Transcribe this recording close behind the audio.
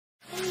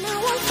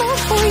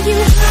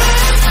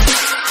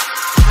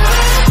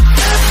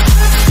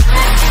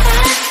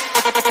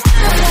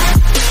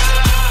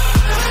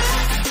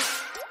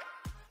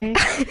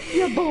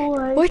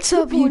What's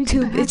up,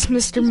 YouTube? It's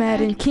Mr.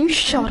 Madden. Can you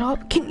shut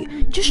up? Can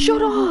you just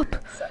shut up?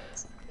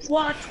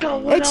 What's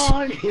going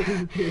on?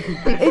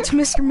 It's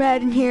Mr.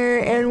 Madden here,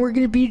 and we're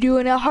gonna be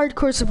doing a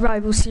hardcore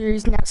survival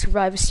series, not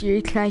survival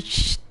series. Can I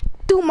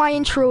do my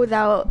intro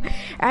without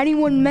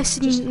anyone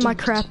messing my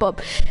crap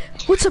up?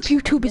 What's up,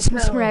 YouTube? It's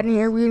Mr. Madden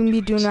here. We're gonna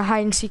be doing a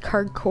hide and seek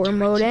hardcore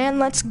mode, and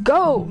let's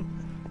go.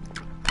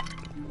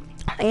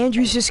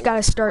 Andrew's just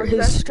gotta start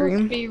his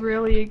stream. Supposed to be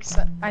really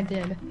exciting. I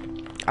did.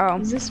 Oh.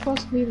 Is this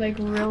supposed to be like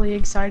really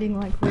exciting?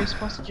 Like we're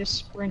supposed to just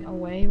sprint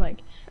away?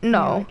 Like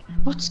no. Like,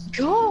 let's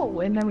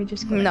go, and then we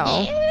just go. No.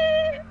 Like,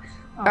 yeah.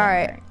 All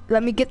right.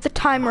 Let me get the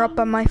timer up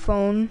on my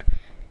phone.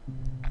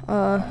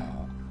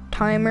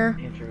 Timer.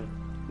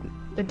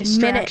 The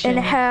distraction. Minute and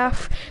a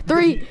half.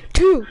 3,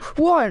 2,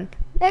 1.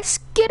 Let's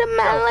get him,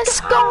 man. Let's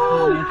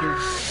go.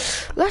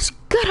 Let's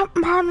get him,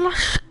 man.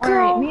 Let's go.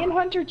 Alright, me and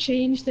Hunter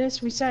changed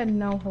this. We said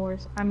no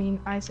horse.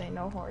 I say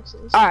no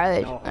horses.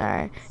 Alright,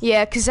 alright.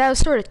 Yeah, because that was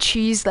sort of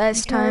cheese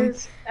last time.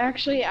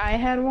 Actually, I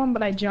had one,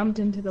 but I jumped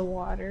into the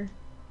water.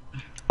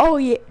 Oh,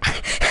 yeah.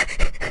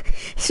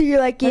 So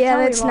you're like, yeah,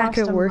 that's not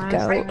going to work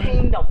out. I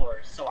tamed a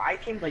horse, so I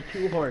tamed like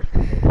 2 horses,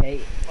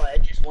 okay? But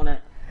it just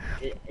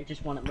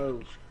wouldn't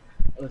move.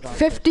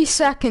 50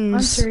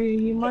 seconds. Hunter,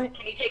 you might...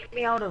 Can you take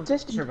me out of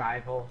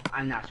survival?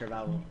 I'm not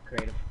survival,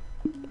 creative.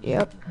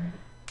 Yep.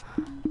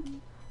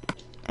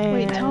 And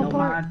wait,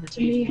 teleport to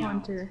me,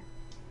 Hunter.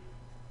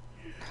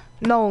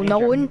 No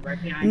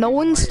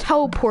one's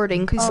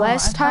teleporting, because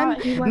last time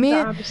me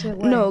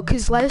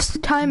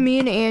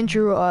and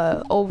Andrew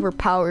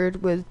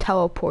overpowered with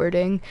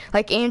teleporting.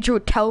 Like Andrew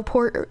would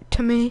teleport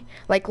to me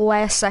like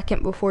last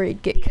second before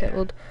he'd get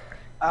killed.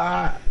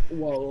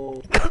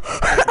 Whoa.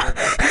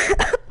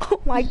 Oh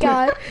my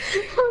god.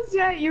 What was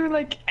that? You were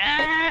like,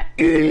 ah.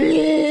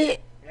 Andrew,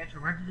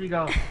 where did you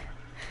go?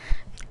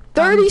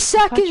 30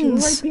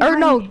 seconds! Right or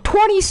no,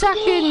 20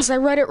 seconds! I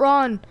read it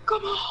wrong.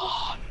 Come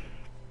on!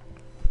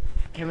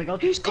 Can we go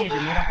to Andrew,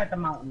 meet up at the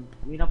mountain.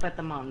 Meet up at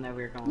the mountain that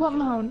we were going What to.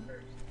 mountain?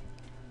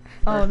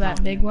 Oh,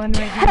 that big one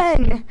right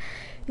here.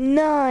 10,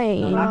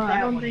 9,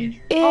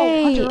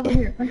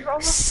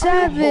 8,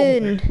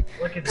 7,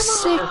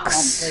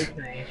 6,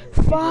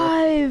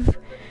 5,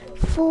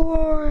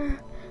 4,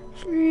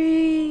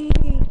 3,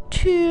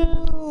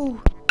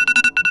 2.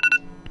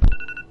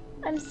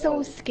 I'm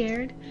so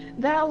scared.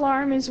 That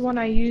alarm is one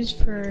I use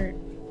for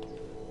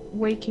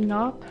waking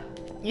up.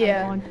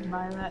 Yeah. I want to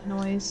buy that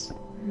noise.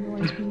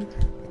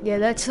 Yeah,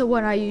 that's the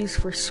one I use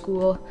for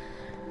school.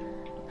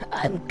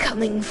 I'm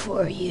coming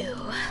for you.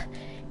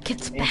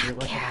 Get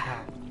back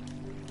here.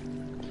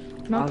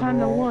 No time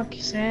to look.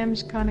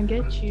 Sam's gonna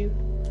get you.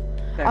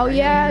 Oh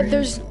yeah,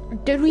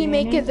 did we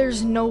make it?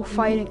 There's no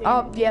fighting.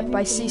 Oh, yep,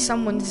 I see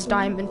someone's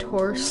diamond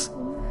horse.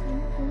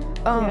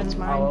 Yeah, it's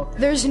mine.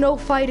 There's no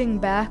fighting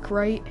back,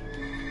 right?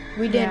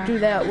 We didn't do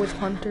that with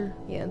Hunter.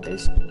 Yeah,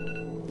 there's...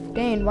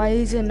 Dang, why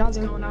is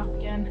another... It's going up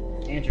again.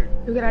 Andrew.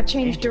 We gotta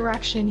change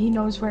direction. He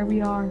knows where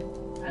we are.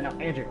 I know,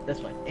 Andrew,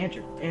 this way.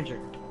 Andrew.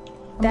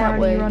 That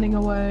way. I'm running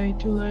away.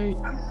 Too late.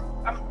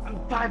 I'm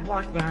 5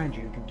 blocks behind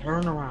you. You can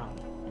turn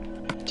around.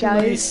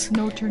 Guys,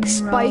 no turning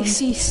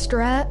spicy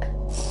strat?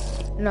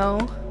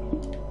 No.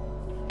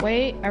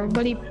 Wait,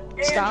 everybody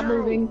stop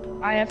moving.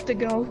 I have to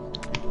go.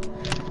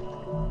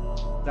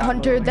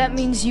 Hunter, that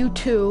means you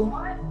too.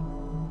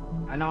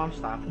 I know, I'm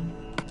stopping.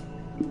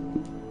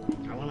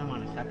 I wouldn't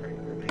want to separate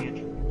from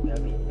Andrew. That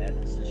would be a bad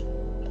decision.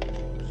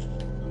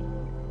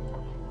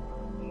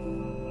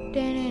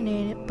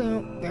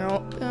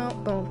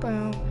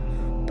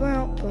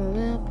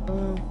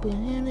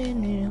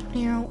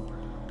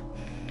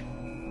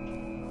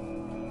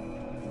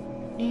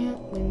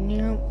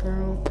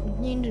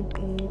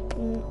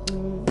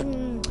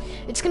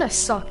 It's gonna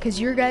suck because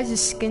your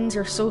guys' skins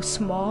are so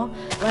small.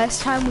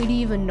 Last time we didn't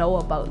even know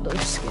about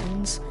those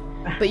skins.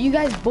 But you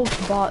guys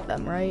both bought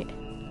them, right?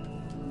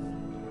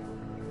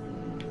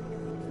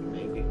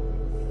 Maybe.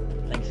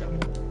 I think so.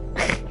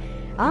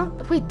 Huh?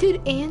 Wait, did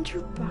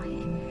Andrew buy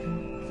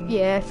it?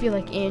 Yeah, I feel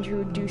like Andrew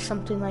would do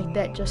something like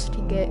that just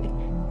to get,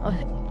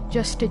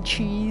 just to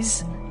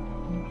cheese.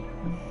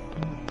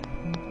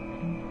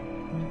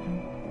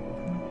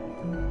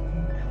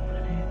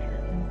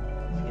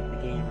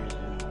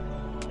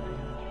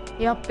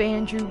 Yep,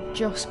 Andrew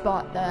just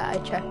bought that. I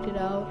checked it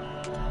out.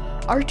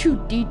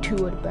 R2-D2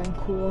 would have been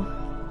cool.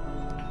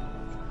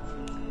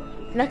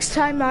 Next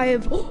time I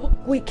have... Oh,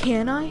 wait,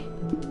 can I?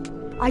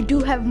 I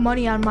do have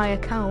money on my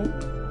account.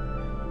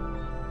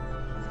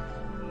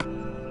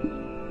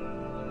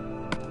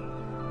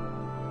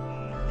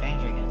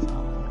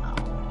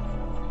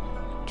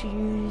 To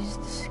use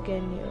the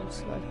skin you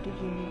selected,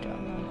 you need to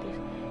unlock this.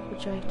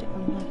 Which I have to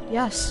unlock.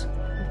 Yes!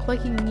 I'm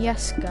clicking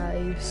yes,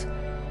 guys.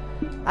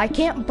 I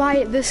can't buy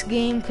it this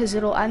game because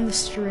it'll end the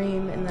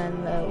stream and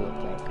then that'll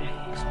look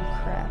like some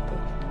crap.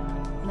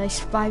 Nice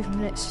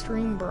 5-minute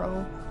stream,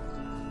 bro.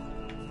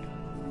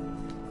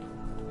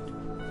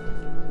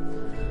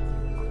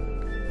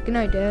 Good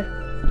night, Dad.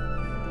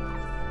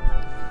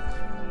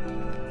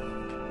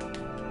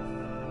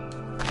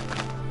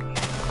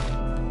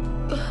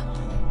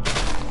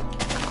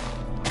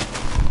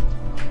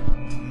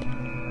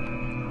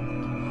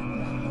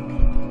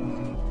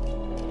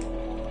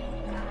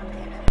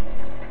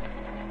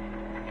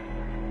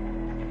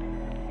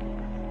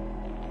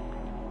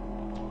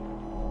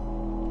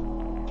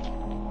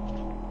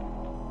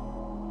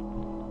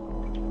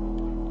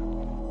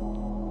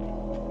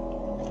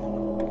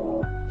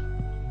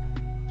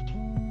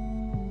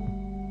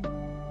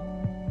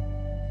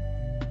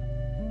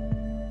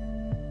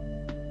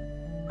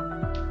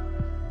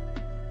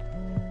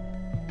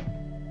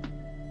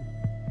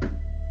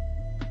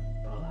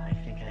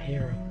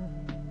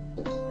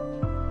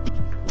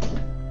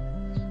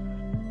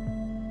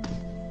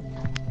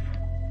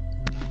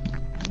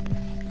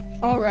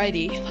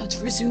 Alrighty, let's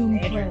resume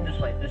Andrew,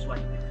 play. this way.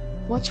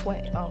 Which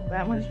way? Oh,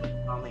 that one? This way,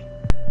 follow me.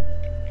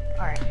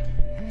 Alright.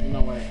 You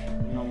know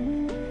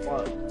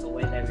what, the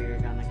way that we were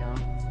gonna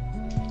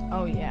go?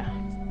 Oh, yeah.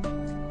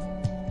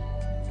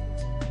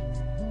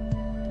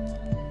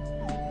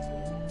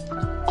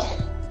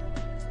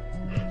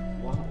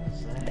 What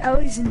was that?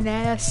 That was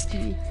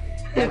nasty.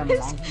 That a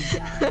monkey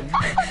died?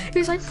 He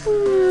was like,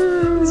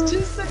 It's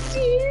just a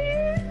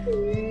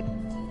tear.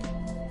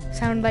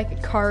 sounded like a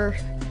car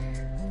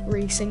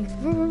racing.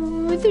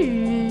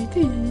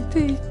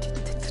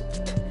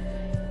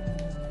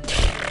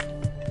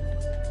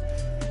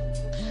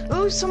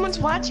 Oh, someone's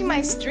watching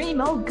my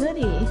stream. Oh,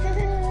 goody.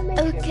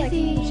 Oh,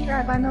 goody.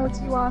 Subscribe. I know it's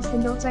you,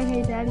 Austin. Don't say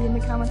hey, daddy in the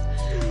comments.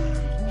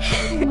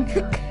 Oh my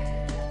God.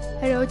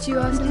 I know what you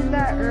I Austin. did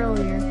that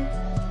earlier.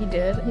 He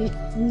did.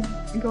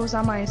 He goes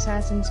on my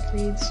Assassin's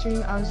Creed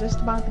stream. I was just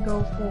about to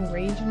go full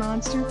rage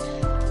monster.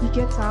 He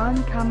gets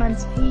on,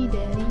 comments, hey,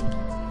 daddy.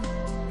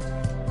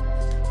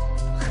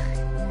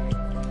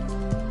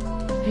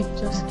 Hey,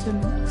 just to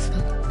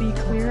be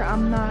clear,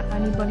 I'm not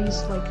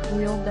anybody's like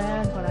real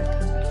dad, but I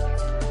could be.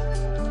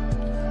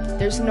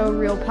 There's no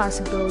real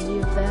possibility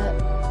of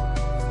that.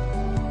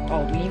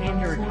 Oh, me and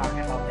Andrew were talking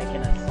about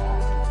making a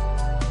song.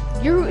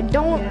 You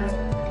don't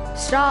Yeah.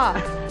 stop.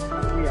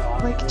 Yeah.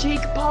 Like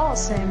Jake Paul,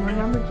 Sam.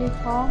 Remember Jake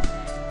Paul?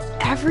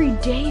 Every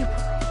day, bro.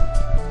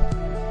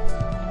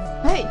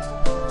 Hey,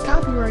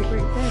 copyright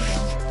right there, bro.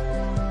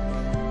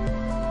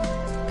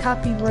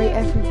 Copyright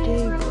every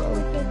day, bro.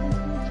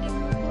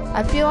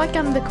 I feel like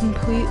I'm the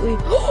completely.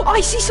 Oh, I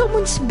see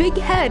someone's big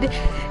head.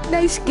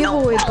 Nice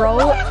giveaway,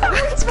 bro.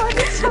 It's fine,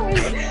 it's fine.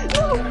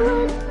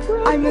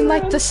 I'm in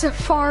like the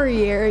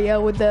safari area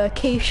with the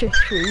acacia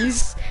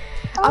trees.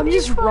 I'm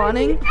just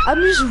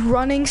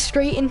running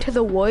straight into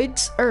the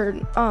woods, or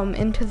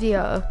into the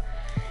I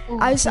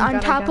was on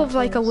top of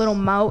like a little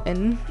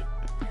mountain.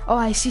 Oh,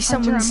 I see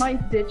Hunter, someone's. I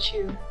might ditch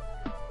you.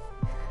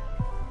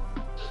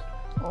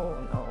 Oh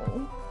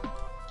no.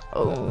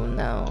 Oh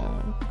no.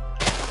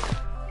 I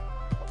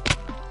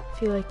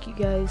feel like you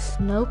guys.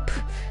 Nope.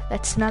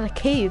 That's not a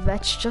cave.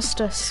 That's just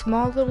a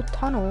small little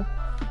tunnel.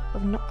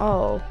 Of no.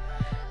 Oh.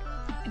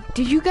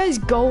 Did you guys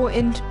go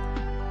into?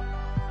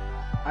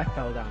 I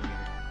fell down here.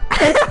 I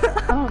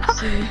don't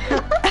see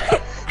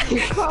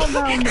you. Calm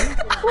down.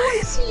 Oh,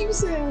 I see you,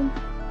 Sam.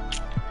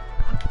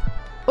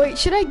 Wait,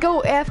 should I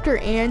go after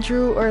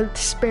Andrew or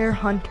spare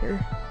Hunter?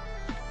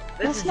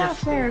 This That's is not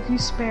just fair if you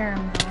spare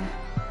him, though.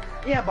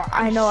 Yeah, but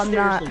I know I'm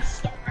not.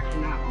 seriously stuck. I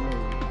cannot move.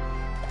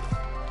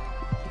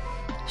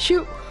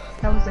 Shoot.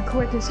 That was the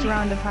quickest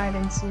round of hide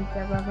and seek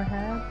I've ever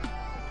had.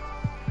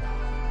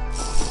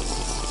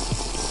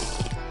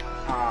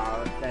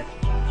 Oh, that's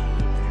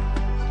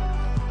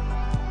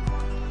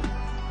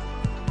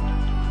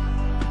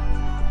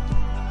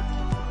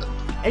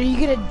Are you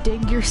gonna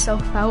dig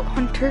yourself out,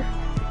 Hunter?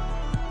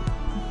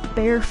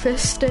 Bare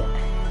fist it?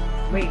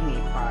 Wait me,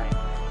 5.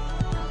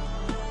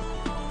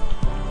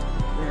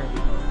 There we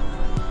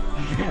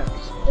go.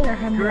 There,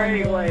 I'm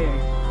Great going. way.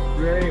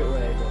 Great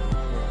way.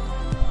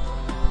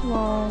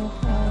 Well,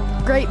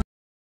 Great.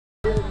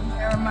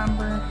 I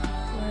remember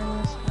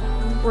where this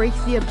happened. Break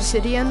the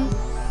obsidian.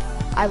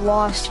 I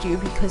lost you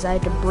because I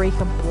had to break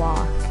a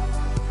block.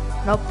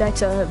 Nope,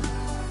 that's a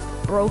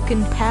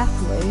broken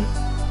pathway.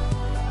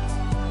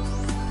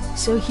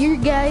 So here,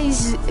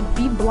 guys,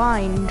 be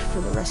blind for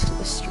the rest of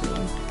the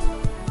stream.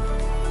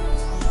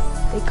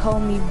 They call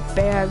me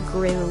Bear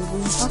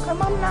Grylls. How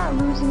come I'm not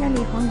losing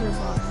any hunger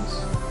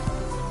bars?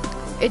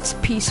 It's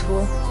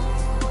peaceful.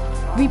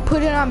 We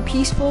put it on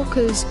peaceful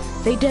because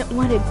they didn't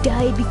want to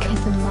die because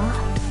of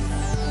mods.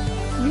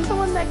 You're the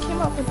one that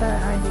came up with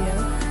that idea.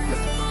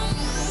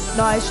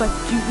 No, I was like,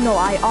 no,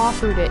 I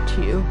offered it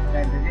to you.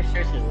 Did you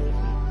seriously lose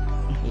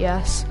me?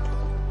 Yes.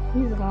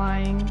 He's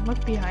lying.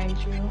 Look behind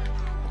you.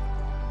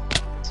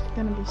 It's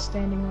gonna be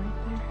standing right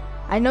there.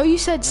 I know you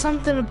said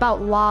something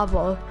about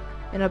lava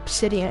and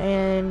obsidian,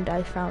 and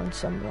I found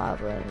some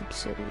lava and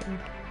obsidian.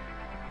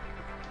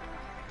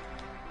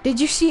 Did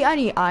you see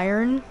any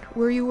iron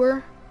where you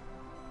were?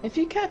 If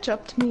you catch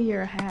up to me,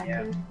 you're a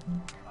hacker. Yeah.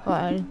 Hold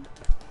on.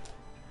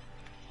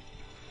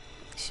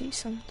 See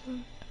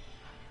something?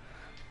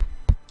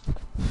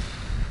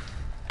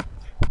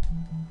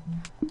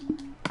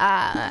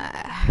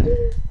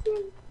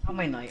 How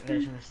many night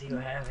visions do you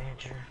have,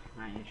 Andrew?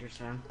 Not Andrew,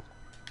 Sam.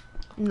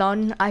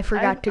 None. I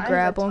forgot to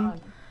grab them.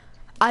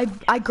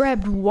 I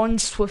grabbed one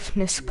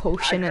swiftness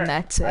potion and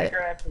that's I it.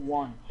 grabbed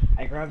one.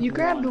 You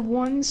grabbed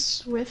one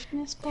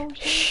swiftness potion?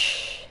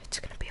 Shh, it's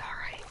gonna be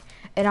alright.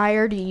 And I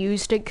already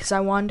used it because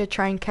I wanted to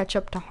try and catch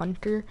up to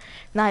Hunter,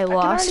 and I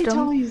lost I can already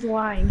tell him. he's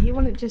lying. He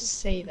wouldn't just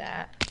say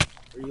that.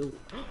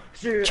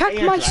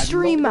 Check my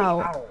stream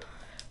out.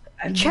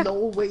 Check-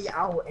 No way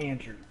out,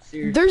 Andrew.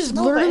 Seriously. There's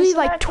No, but literally isn't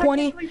like that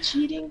 20. technically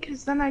cheating,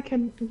 because then I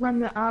can run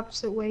the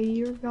opposite way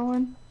you're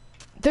going.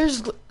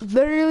 There's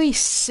literally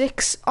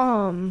 6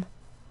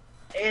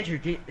 Andrew,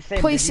 Sam,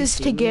 places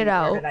did you to see get me?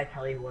 out. Or did I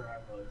tell you where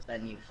I was?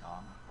 Then you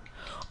saw me.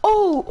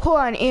 Oh, hold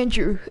on,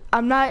 Andrew.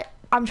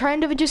 I'm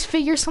trying to just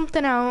figure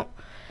something out.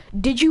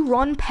 did you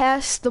run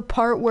past the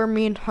part where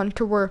me and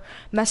Hunter were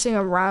messing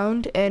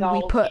around and No,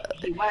 we put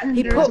he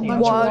There's put a bunch of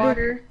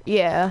water?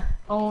 Yeah.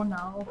 Oh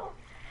no.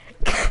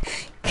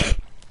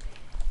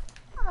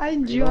 I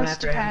You don't have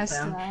just to have passed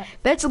them. that.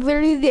 That's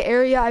literally the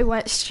area I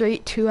went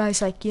straight to. I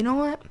was like, you know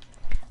what?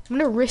 I'm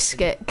gonna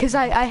risk it, because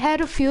I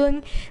had a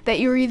feeling that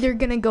you were either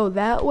gonna go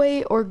that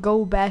way or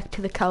go back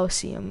to the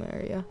Coliseum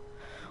area.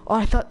 Oh,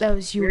 I thought that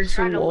was you We're as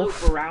trying a to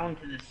wolf. loop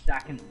around to the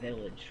second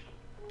village.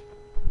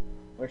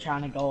 We're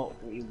trying to go.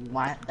 We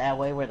went that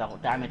way where the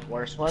diamond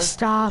horse was.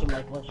 Stop. So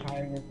like, let's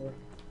try to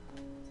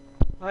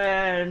go.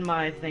 And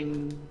my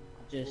thing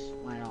just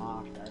went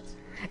off.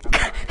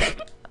 That's.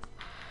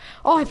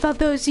 Oh, I thought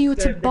that was you.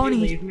 It's a Did you bunny.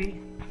 leave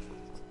me?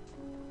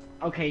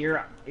 Okay,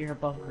 you're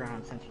above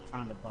ground since you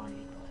found a bunny.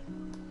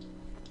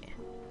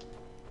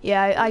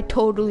 Yeah, I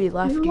totally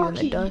left You're you in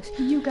the lucky dust.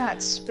 you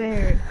got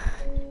spared.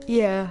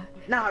 Yeah.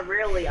 Not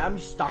really. I'm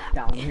stuck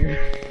down here.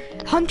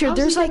 Hunter, How's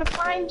there's he like gonna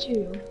find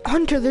you?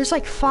 Hunter, there's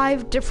like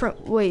 5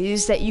 different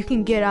ways that you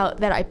can get out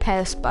that I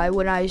passed by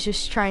when I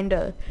was trying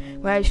to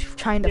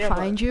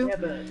find you. Yeah,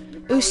 but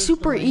It was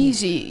super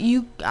easy.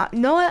 You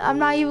know what? I'm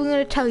not even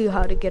gonna tell you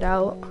how to get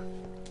out.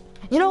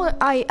 You know what?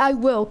 I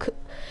will,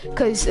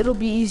 cause it'll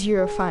be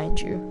easier to find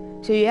you.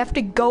 So you have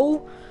to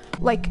go,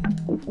 like,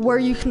 where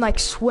you can like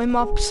swim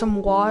up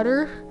some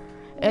water,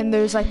 and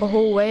there's like a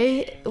whole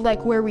way,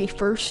 like where we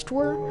first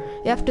were.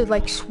 You have to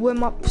like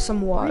swim up some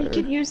Or you water.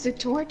 could use the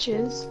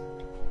torches.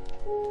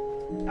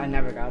 I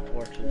never got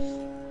torches.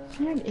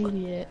 You're an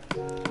idiot.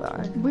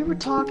 Fine. We were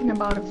talking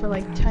about it for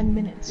like 10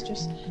 minutes,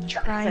 just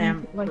trying,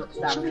 Sam, like,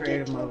 stop should we get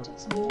creative mode.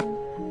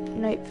 torches?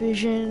 Night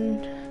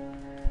vision.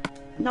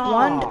 No.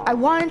 I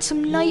wanted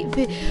some night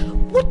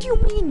vision. What do you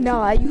mean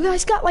nah? You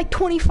guys got like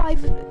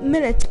 25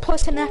 minutes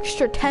plus an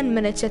extra 10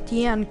 minutes at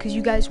the end because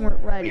you guys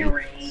weren't ready. We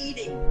were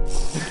eating.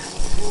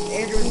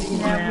 Andrew was eating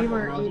Yeah, we apples,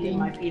 were I was eating.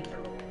 my pizza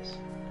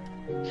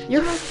rolls.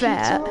 You're Like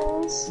fat. pizza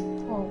rolls?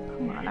 Oh,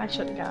 come on, I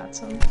should've got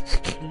some.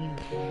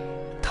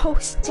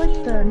 Toast. It's like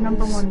the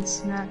 #1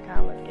 snack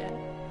I would get.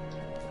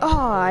 Oh,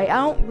 I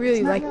don't really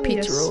It's not like really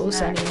a pizza rolls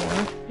snack.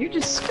 anymore. You're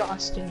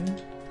disgusting.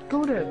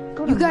 Go to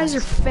You guys are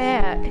Mexico.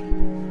 fat.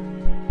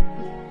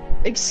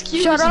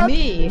 Excuse Shut up.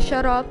 me.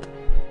 Shut up.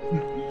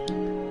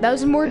 That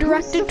was more Who's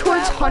directed the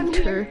towards fat one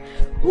Hunter.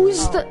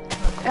 Who's Oh. the?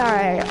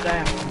 Alright.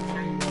 Sam,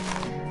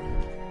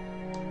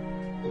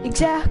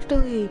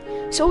 Exactly.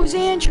 So is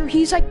Andrew.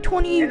 He's like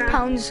 20 You're not-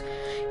 pounds.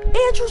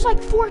 Andrew's like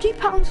 40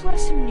 pounds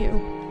less than you.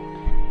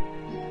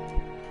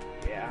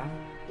 yeah.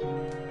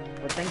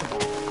 But think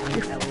about it.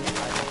 I'm at least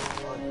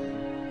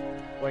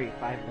 5'1". What are you,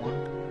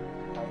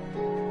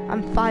 5'1"?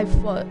 I'm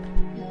 5 foot.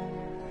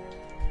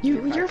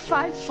 You're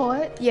 5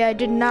 foot? Yeah, I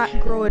did not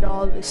grow it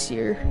all this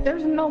year.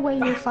 There's no way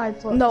you're 5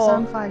 foot. No. 'Cause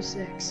I'm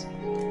 5'6".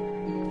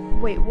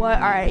 Wait, what?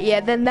 Alright, yeah,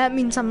 then that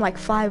means I'm like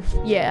 5.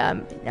 Yeah,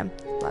 I'm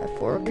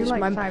 5'4". You're Cause like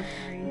my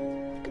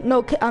 5'3".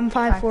 no, I'm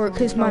 5'4"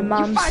 because my No,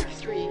 mom's.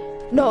 You're 5'3".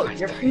 No,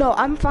 You're- no,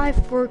 I'm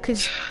 5'4"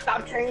 because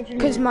Stop changing.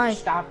 'Cause it. my-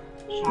 Stop.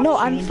 no,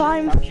 I'm changing-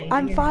 five. stop changing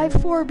I'm your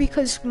 5'4"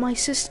 because my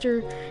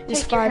sister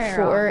is Take your hair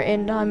 5'4",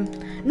 and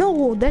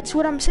no, that's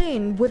what I'm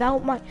saying.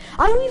 Without my,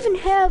 I don't even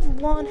have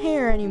blonde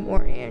hair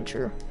anymore,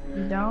 Andrew.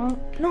 You don't?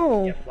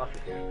 No, Yeah, fluffy.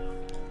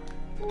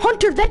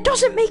 Hunter, that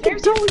doesn't make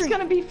There's it always different.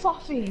 gonna be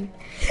fluffy.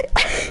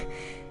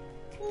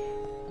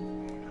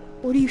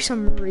 What are you,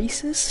 some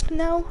racist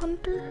now,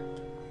 Hunter?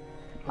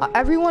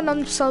 Everyone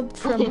unsubbed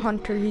from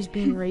Hunter. He's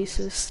being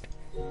racist.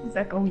 He's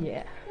like, oh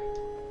yeah.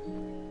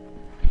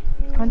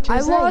 Hunter, I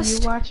is that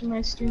lost. you watching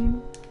my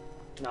stream?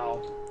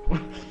 No.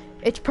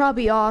 It's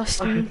probably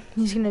Austin.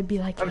 He's gonna be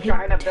like, I'm "Hey,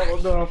 trying to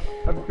build up.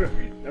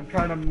 I'm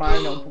trying to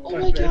mine up. Oh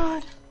my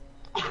god.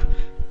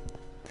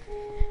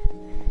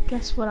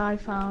 Guess what I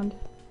found?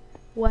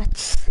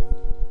 what?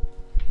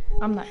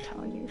 I'm not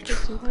telling you.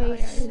 Just to tell you, I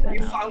You bet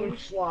found not.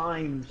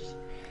 slimes.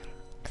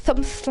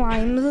 Some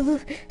slimy.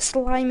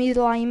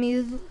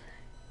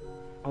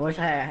 I wish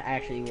I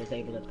actually was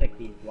able to pick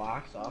these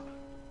blocks up.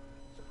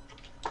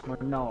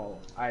 But no,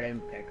 I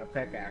didn't pick a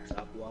pickaxe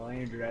up while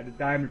Andrew had a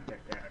diamond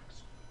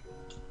pickaxe.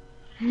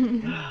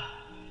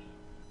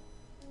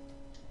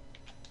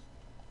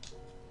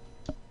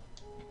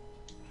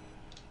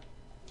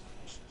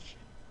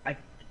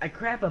 I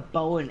grab a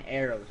bow and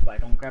arrows, but I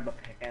don't grab a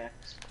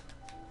pickaxe.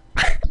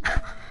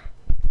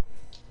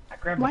 I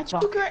grab a Why'd you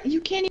buck.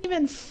 you can't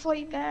even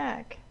fight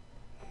back.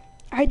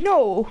 I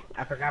know.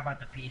 I forgot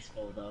about the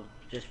peaceful though,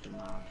 just for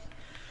mobs.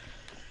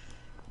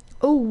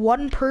 Oh,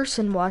 one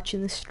person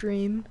watching the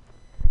stream.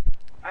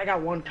 I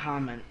got one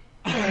comment.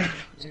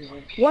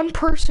 One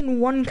person,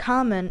 one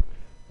comment.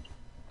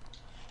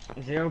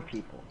 0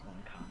 people,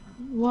 one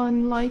comment.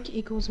 1 like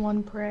equals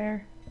 1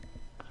 prayer.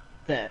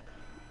 That.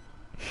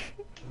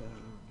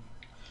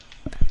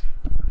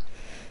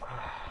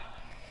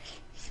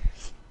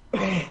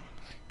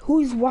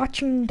 Who's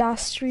watching that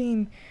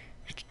stream?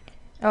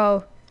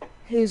 Oh,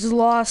 he's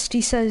lost.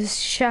 He says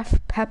Chef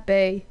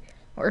Pepe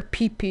or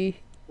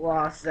Pepe.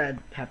 Well, said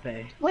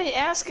Pepe. Wait,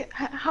 ask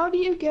how do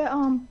you get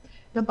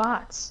the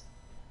bots?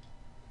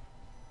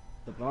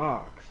 The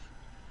box.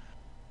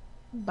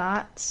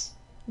 Bots.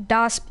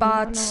 Das Do you not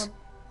know bots.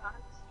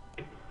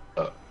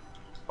 what bots?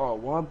 Oh,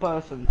 one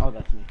person. Oh,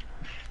 that's me.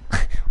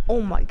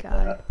 Oh my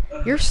god.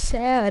 You're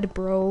sad,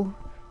 bro.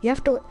 You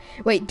have to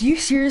wait, do you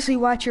seriously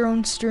watch your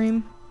own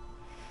stream?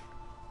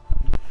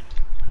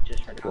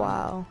 Just for comments.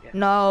 Wow. Yeah.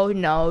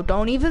 No,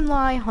 don't even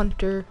lie,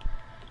 Hunter.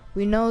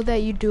 We know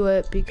that you do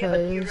it Yeah, because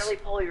but do you really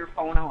pull your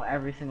phone out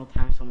every single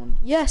time someone?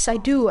 yes, I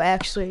do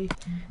actually.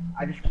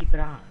 I just keep it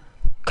on.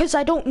 Cause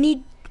I don't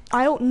need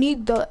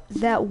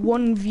that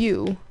one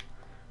view.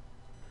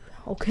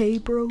 Okay,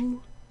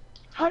 bro?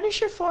 How does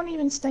your phone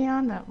even stay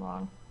on that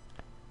long?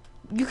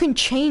 You can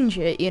change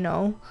it, you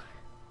know.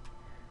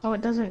 Oh,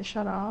 it doesn't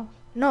shut off?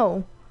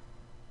 No.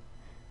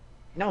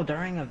 No,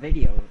 during a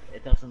video,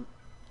 it doesn't.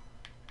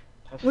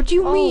 What do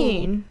you Oh.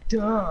 mean?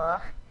 Duh.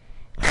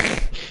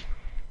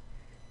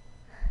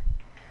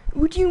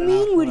 What do you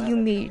mean? What do you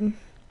mean?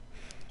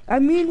 I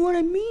mean what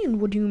I mean.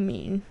 What do you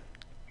mean?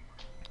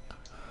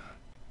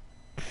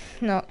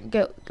 No,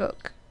 go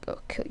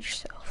kill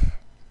yourself.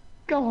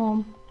 Go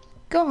home.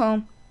 Go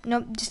home.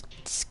 No,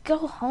 just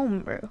go home,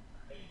 bro.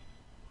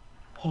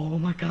 Oh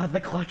my god, the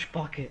clutch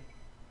bucket.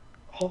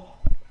 Oh.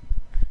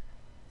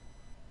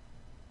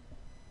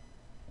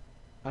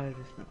 I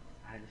just know.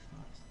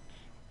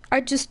 I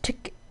just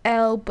took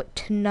L, but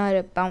tonight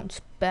I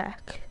bounced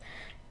back.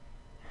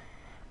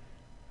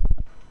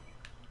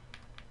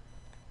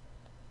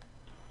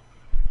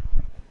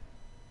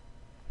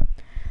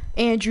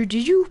 Andrew,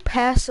 did you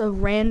pass a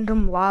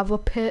random lava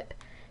pit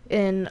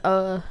in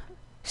a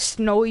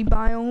snowy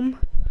biome?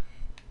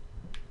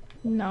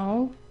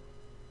 No.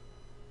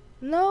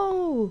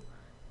 No.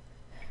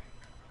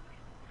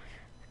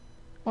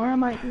 Or I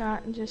might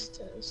not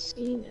just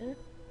seen it.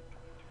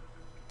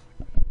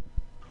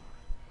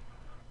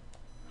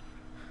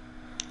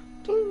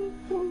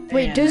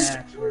 Wait, And does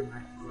that's where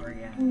my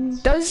story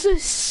ends. does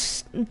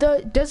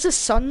the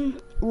sun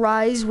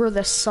rise where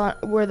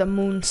the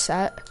moon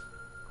set?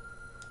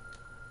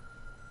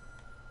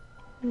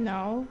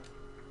 No.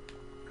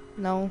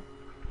 No.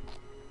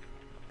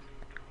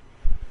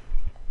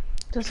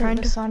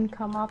 Doesn't the sun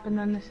come up and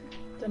then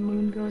the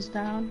moon goes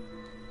down?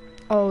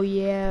 Oh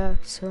yeah,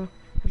 so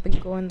I've been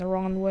going the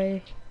wrong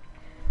way.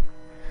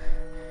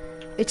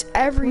 It's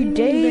every What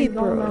do you mean day, you've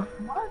been going bro.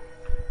 What?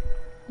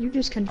 You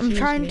just confused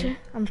me.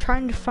 I'm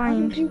trying to How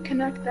find. did you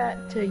connect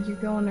that to you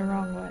going the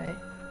wrong way?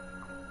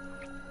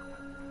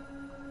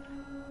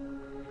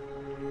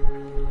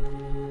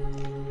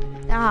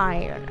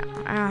 I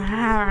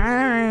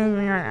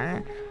don't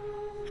know.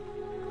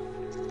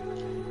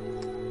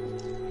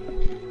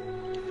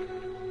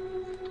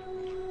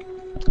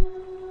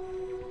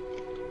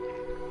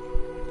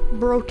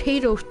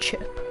 Potato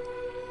chip.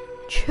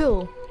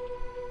 Chill.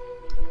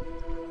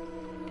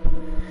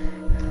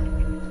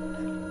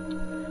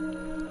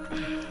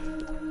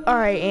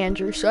 Alright,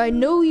 Andrew, so I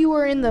know you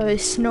were in the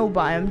snow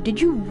biome.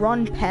 Did you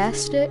run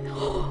past it?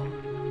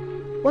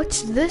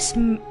 What's this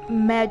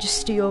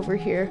majesty over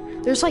here?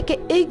 There's like an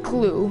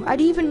igloo. I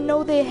didn't even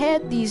know they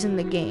had these in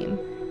the game.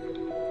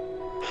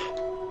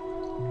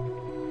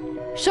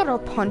 Shut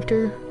up,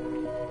 Hunter.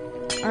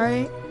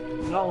 Alright?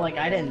 No, like,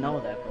 I didn't know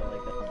that, but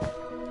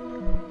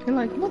like, You're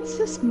like, what's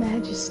this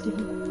majesty?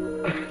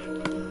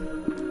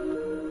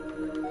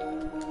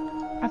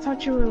 I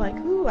thought you were like,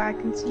 ooh, I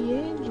can see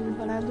Andrew,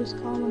 but I just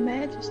call him a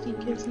majesty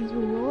because he's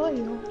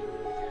royal.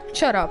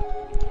 Shut up.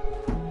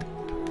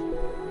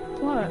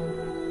 What?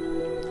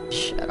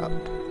 Shut up.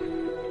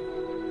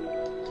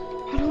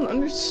 I don't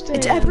understand.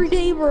 It's every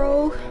day,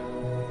 bro.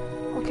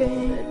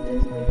 Okay. That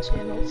Disney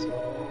Channel so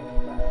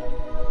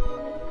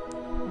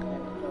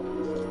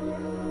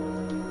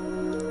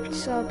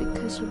It's all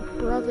because your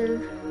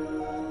brother.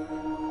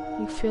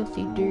 You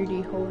filthy,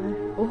 dirty whore.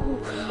 Oh,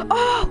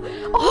 oh,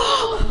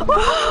 oh, oh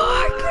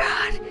my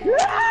God!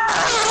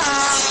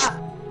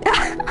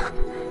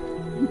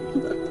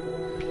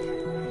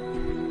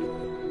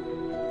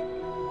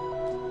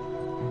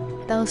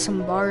 That was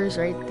some bars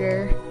right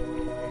there.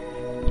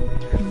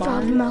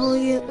 5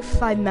 million,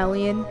 5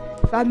 million,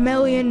 5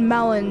 million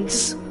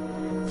melons.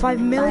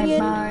 5 million.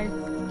 5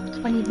 bars,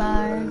 20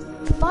 bars.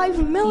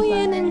 5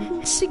 million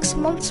in 6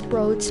 months,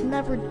 bro. It's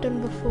never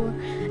done before.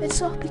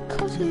 It's all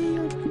because of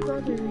your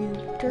brother, you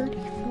dirty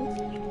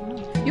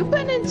filthy. You've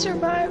been in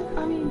survival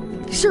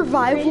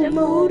Survival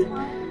mode?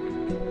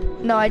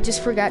 No, I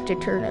just forgot to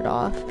turn it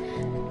off.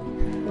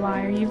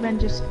 Liar, you've been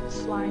just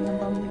flying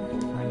above me.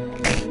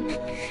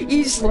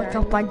 You just look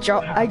up,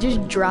 I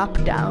just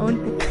dropped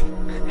down.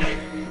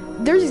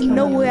 There's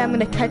no way I'm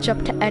gonna catch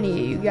up to any of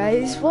you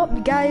guys. Well,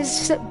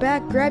 guys, sit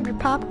back, grab your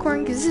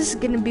popcorn, because this is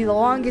gonna be the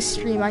longest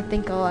stream I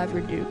think I'll ever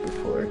do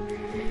before.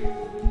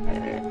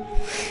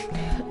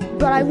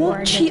 But I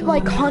won't cheat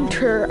like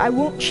Hunter. I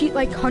won't cheat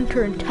like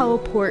Hunter and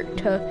teleport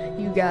to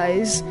you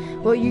guys.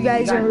 Well, you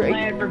guys I are.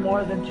 planned for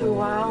more than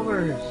 2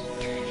 hours.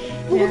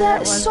 Well, Yeah, that that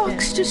was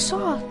sucks to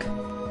suck.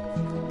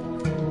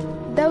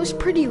 That was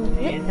pretty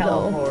lit And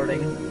though.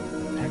 teleporting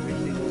every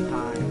single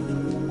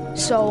time.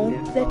 So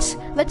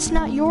that's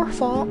not your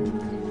fault.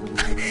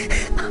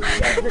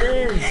 Yes, it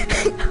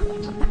is.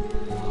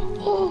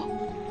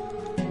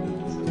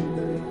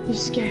 You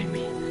scared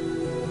me.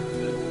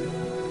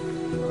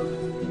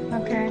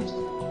 Okay.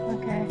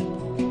 Okay.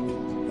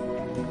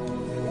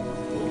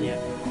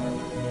 Yeah.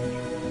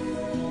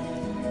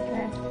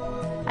 Okay.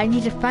 I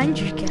need to find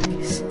you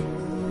guys.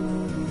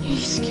 You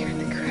scared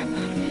the crap out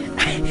of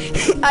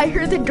me. I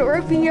heard the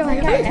door being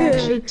That guy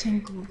actually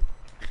tinkled.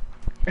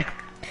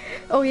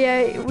 Oh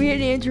yeah, we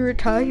and Andrew were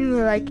talking, we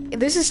were like,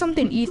 this is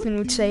something Ethan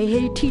would say,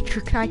 hey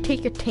teacher, can I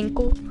take a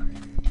tinkle?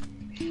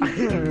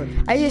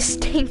 I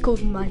just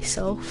tinkled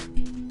myself.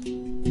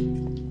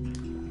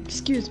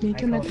 Excuse me,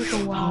 can I take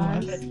a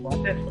walk?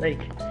 What if, like,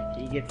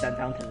 he gets sent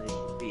down to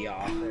the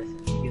office,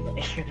 he's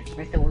like,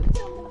 Mr. Williams,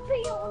 I'm gonna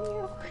pee on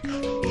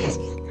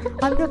you.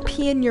 I'm gonna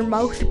pee in your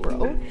mouth,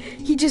 bro.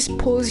 He just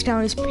pulls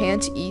down his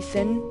pants,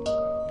 Ethan.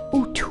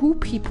 Ooh, 2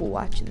 people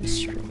watching the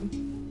stream.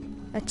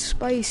 That's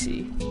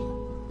spicy.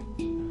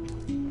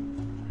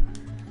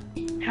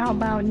 How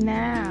about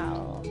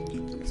now?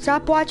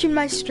 Stop watching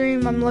my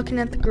stream, I'm looking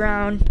at the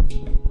ground.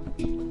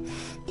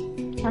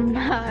 I'm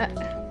not.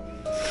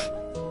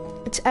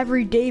 It's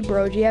every day,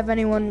 bro. Do you have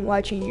anyone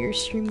watching your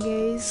stream,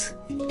 gays?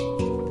 Did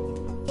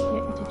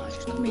you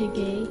just call me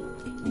gay?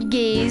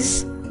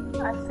 Gays.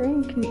 I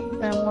think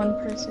that one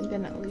person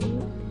didn't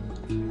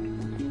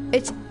leave.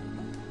 It's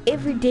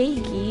every day,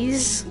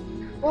 gays.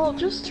 Well,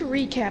 just to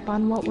recap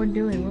on what we're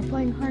doing, we're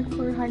playing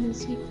hardcore hide and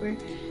seek where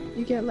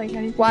you get like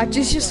anything. Watch,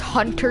 it's just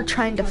Hunter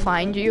trying to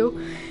find you.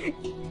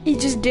 He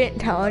just didn't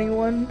tell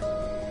anyone.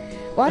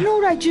 Well, I know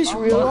what I just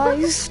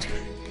realized.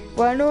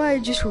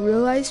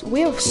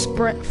 We have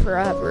sprint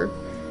forever,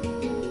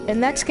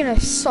 and that's gonna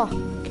suck.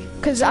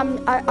 Cause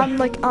I'm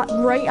like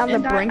right on the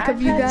brink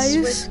of you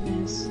guys.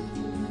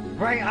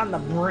 Right on the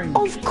brink.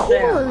 Of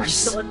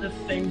course. I'm still at the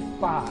same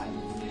spot.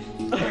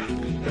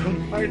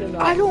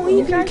 I don't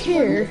even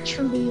care.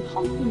 Literally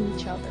humping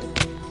each other.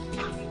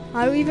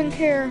 I don't even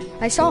care.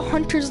 I saw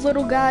Hunter's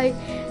little guy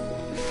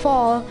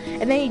fall,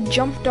 and then he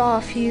jumped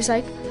off. He's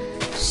like,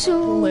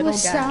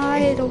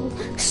 suicidal,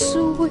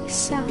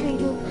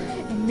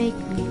 and make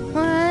me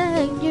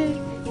want you.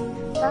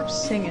 Stop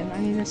singing. I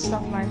need to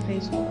stuff my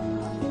face with.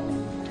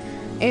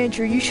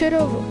 Andrew, you should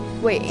have.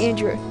 Wait,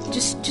 Andrew,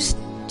 just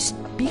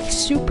be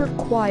super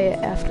quiet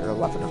after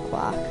 11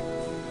 o'clock.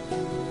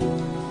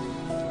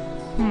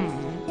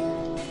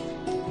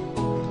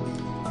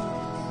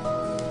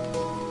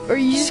 Or are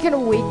you just gonna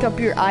wake up,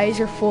 your eyes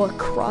are full of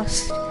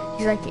crust?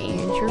 He's like,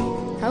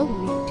 Andrew, how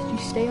late did you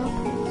stay up?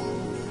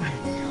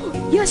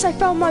 Yes, I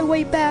found my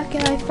way back,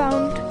 and I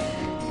found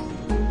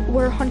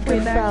where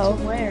Hunter fell.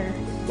 Where?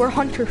 Where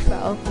Hunter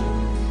fell.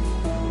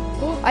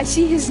 I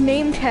see his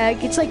name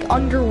tag. It's like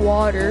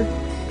underwater.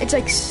 It's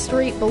like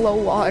straight below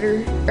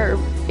water. Or,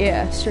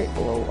 yeah, straight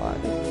below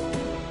water.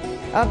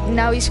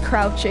 Now he's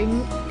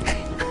crouching.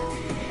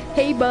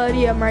 Hey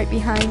buddy, I'm right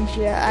behind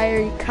you. I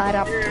already caught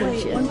up to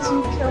Wait, you. once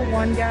you kill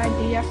one guy,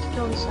 do you have to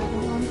kill the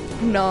second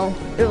one? No,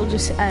 it'll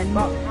just end.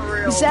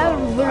 Cause that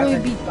would literally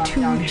be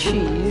too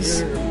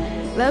cheese.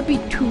 That'd be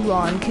too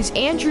long, cause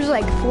Andrew's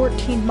like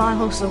 14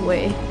 miles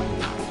away.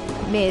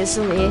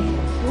 Measly.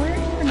 Where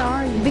even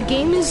are you? The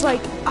game is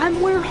like,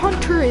 I'm where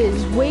Hunter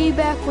is, way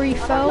back where he I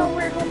don't fell. know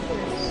where Hunter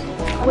is.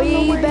 I don't Way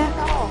know where back. he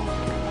fell.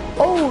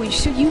 Oh,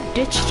 so you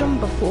ditched him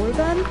before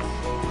then?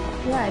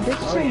 Yeah, I did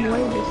some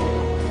way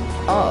before.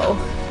 Oh.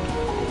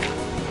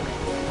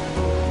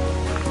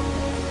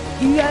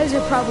 You guys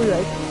are probably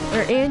like,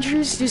 or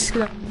Andrew's just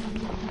gonna.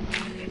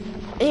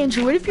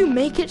 Andrew, what if you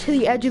make it to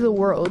the edge of the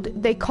world?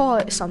 They call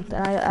it something.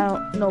 I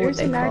don't know what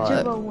they call it. There's an edge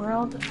of the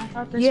world? I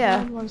thought this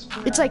one was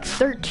for... It's like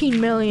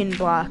 13 million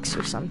blocks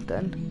or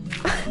something.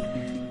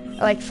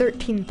 Like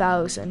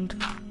 13,000.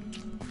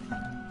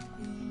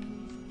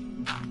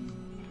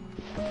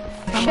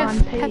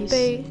 Chef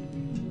Pepe.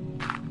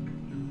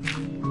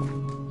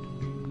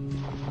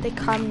 They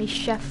call me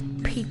Chef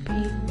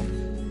Pepe.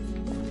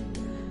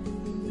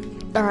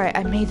 Alright,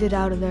 I made it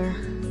out of there.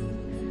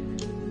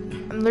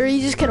 I'm literally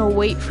just gonna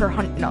wait for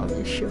Hunt. No,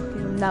 sure,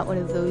 I'm not one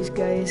of those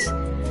guys.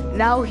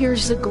 Now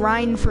here's the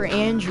grind for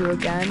Andrew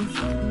again.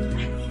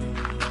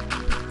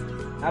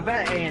 I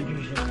bet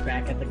Andrew's just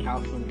back at the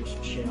couch and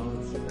just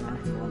chilling, sipping on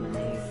his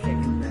lemonade,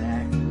 kicking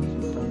back,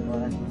 some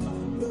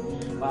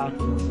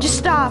sunglasses. Just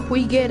stop,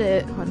 we get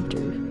it,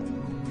 Hunter.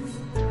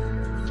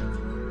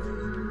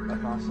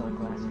 That's also a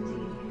glass of tea.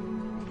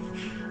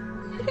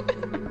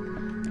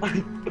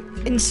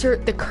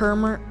 Insert the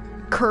Kermit.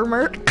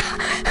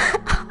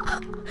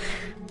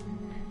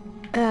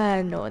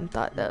 No one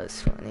thought that was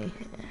funny.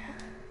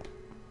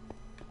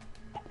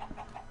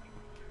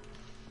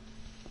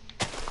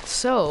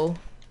 So,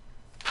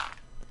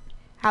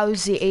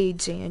 how's the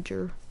AIDS,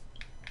 Andrew?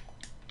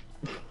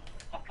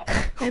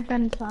 It's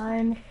been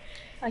fine.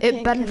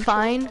 It been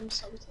fine?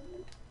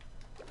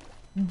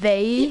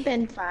 It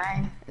been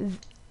fine.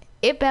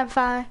 It been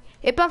fine.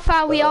 It been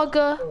fine, we all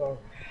good.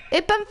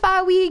 It been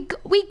fine, we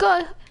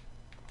good.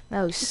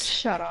 That was...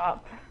 Shut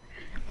up.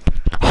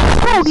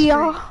 Oh,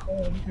 yeah.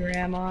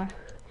 Grandma.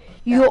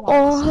 You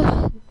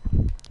all...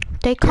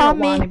 They call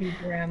me... To be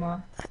grandma.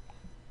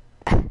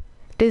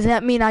 Does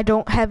that mean I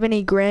don't have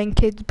any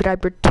grandkids, but I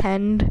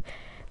pretend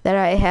that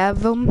I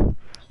have them.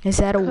 Is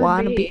that a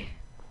wannabe?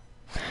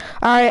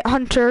 Alright,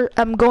 Hunter,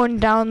 I'm going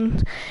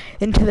down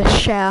into the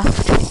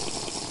shaft.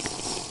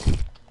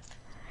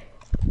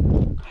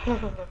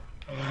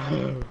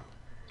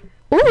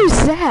 What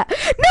was that?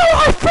 No,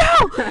 I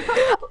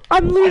fell!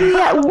 I'm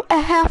literally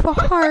at half a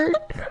heart.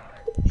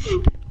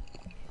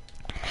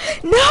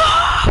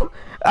 No!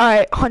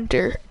 Alright,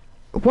 Hunter.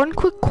 One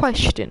quick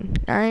question,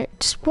 alright?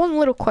 Just one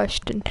little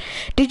question.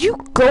 Did you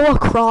go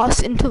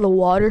across into the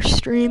water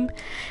stream?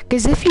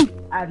 Because if you...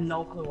 I have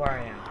no clue where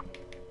I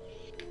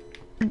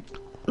am.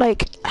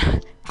 Like,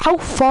 how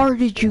far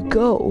did you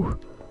go?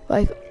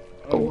 Like,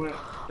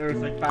 There's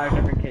like 5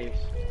 different caves.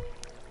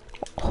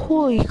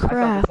 holy I saw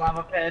crap. this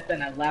lava pit,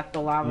 then I left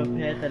the lava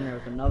pit, then there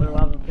was another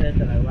lava pit,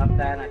 then I left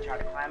that, and I tried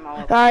to climb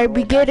out. Alright,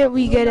 we get it,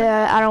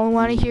 I don't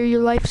want to hear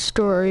your life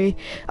story.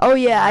 Oh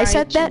yeah, I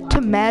said that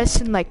to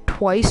Madison like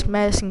twice.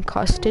 Madison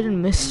cussed it,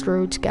 and Miss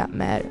Rhodes got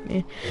mad at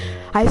me.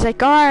 I was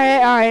like,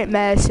 alright,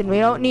 Madison, we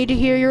don't need to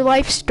hear your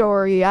life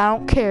story, I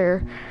don't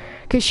care.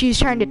 Because she's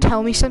trying to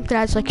tell me something,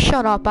 I was like,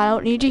 shut up, I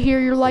don't need to hear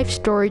your life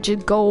story,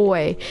 just go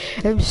away.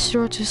 And Miss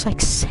Rhodes was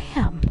like,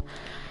 Sam.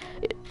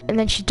 And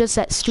then she does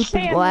that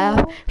stupid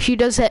laugh. She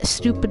does that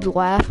stupid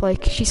laugh,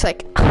 like, she's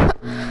like,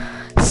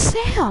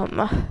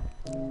 Sam.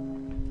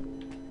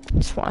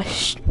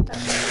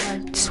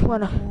 Just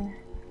wanna.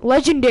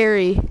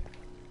 Legendary.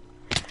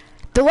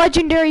 The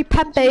legendary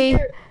Pepe.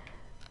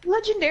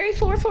 Legendary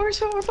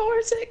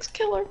 44446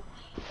 killer.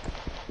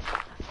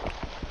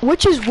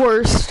 Which is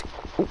worst?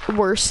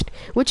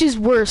 Which is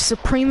worse,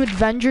 Supreme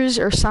Avengers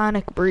or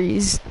Sonic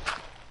Breeze?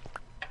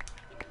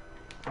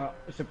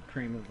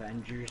 Supreme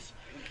Avengers.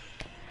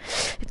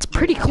 It's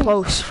pretty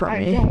close for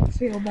me. I don't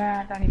feel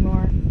bad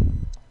anymore.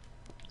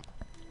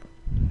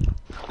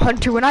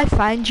 Hunter, when I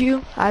find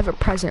you, I have a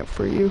present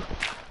for you.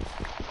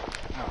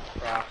 Oh,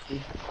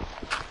 Frosty.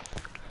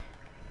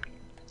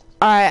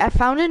 Alright, I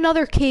found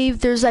another cave.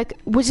 There's like,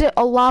 was it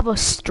a lava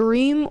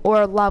stream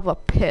or a lava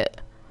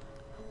pit?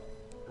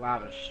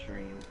 Lava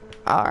stream.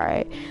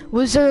 Alright.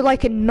 Was there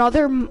like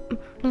another...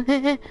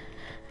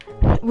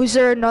 was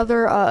there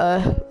another,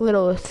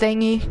 little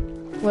thingy?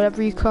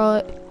 Whatever you call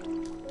it.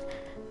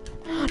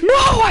 No,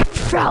 I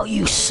fell,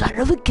 you son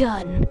of a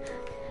gun.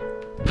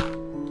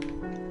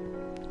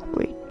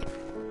 Wait.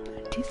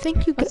 Do you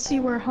think you Let's see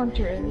where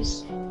Hunter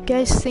is.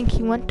 guys think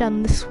he went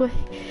down this way?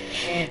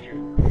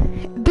 Andrew.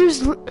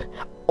 There's...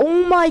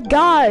 Oh my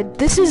god,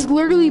 this is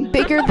literally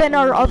bigger than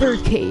our other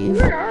cave.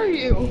 Where are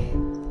you?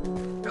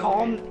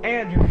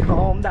 Andrew,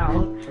 calm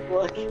down.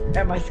 Look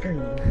at my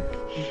screen.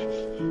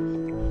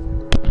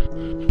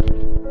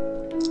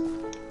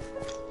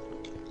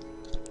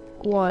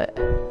 What?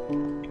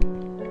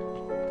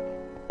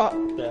 Oh,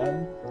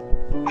 Sam.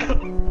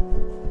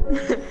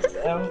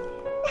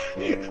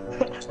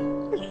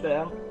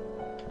 Sam.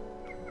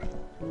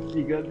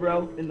 You good,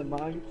 bro? In the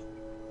mines?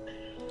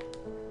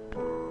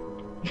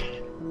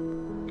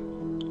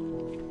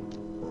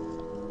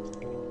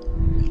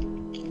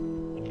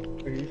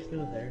 Are you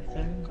still there,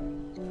 Sam?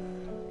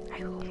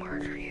 I will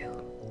murder you.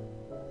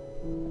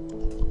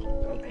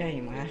 Okay,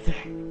 you might have to.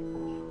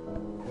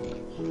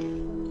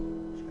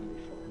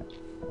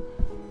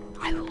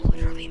 I will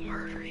literally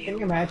murder Can you.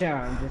 you imagine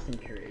how I'm just in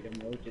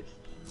creative mode, just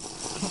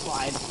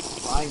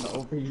flying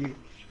over you?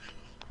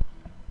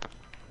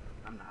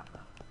 I'm not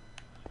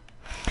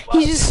though.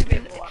 He's just...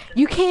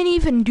 You can't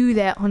even do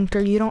that,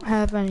 Hunter. You don't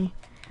have any...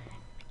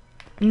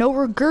 No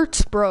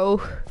regrets,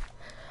 bro.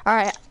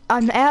 Alright,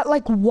 I'm at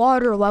like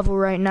water level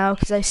right now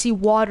because I see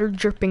water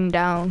dripping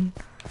down.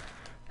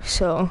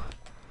 So...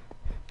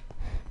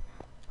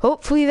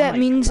 Hopefully that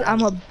means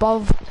I'm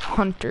above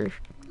Hunter.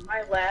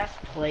 My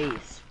last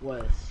place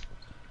was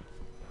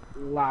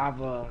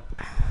lava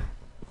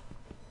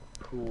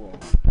pool.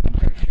 I'm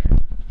pretty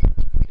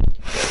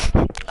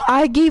sure.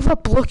 I gave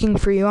up looking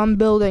for you. I'm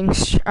building.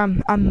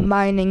 I'm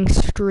mining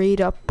straight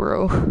up,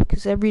 bro.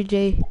 Cause every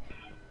day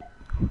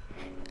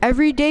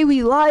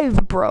we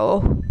live,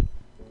 bro.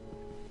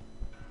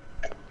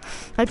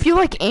 I feel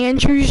like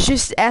Andrew's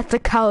just at the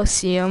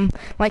Coliseum,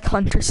 like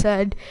Hunter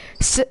said,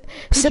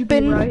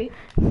 sipping. Right?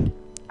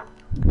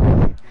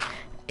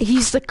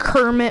 He's the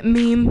Kermit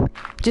meme,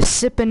 just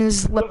sipping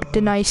his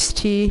Lipton iced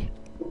tea.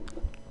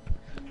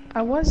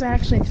 I was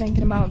actually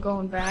thinking about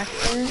going back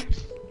there.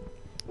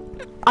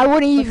 I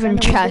wouldn't But even then it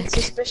was a check. bit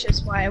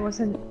suspicious why I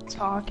wasn't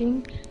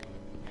talking.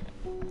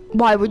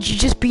 Why would you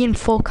just be in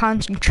full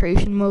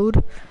concentration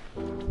mode?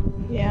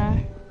 Yeah.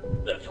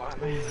 That's why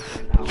I'm in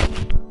now.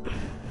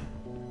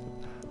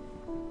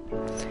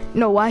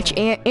 No, watch.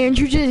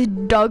 Andrew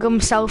just dug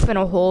himself in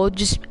a hole,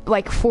 just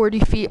like 40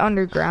 feet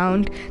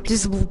underground.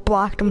 Just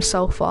blocked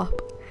himself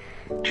up.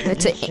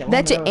 That's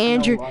an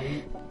Andrew.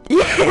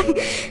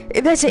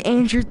 That's an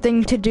Andrew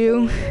thing to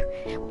do.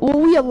 Will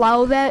we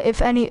allow that?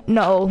 If any?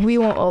 No, we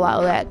won't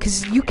allow that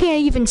because you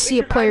can't even see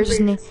a player's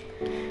name.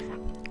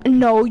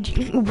 No,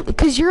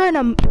 because you're in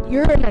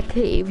a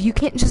cave. You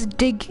can't just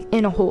dig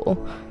in a hole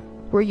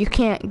where you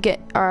can't get.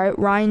 All right,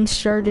 Ryan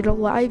started a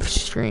live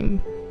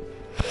stream.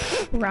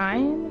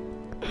 Ryan?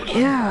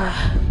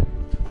 Yeah.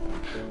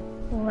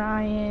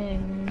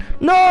 Ryan.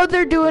 No,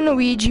 they're doing a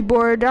Ouija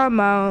board. I'm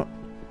out.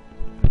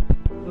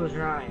 Who's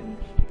Ryan?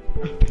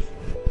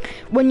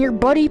 When your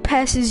buddy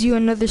passes you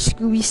another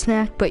Scooby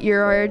snack, but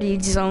you're already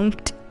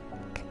zonked.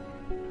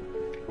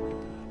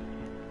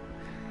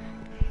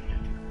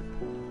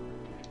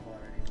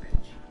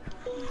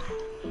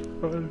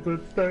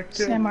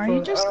 Sam, are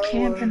you just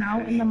camping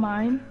out in the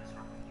mine?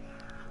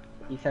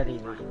 He said he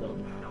was still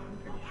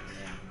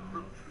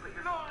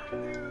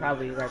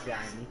probably right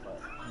behind me,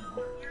 but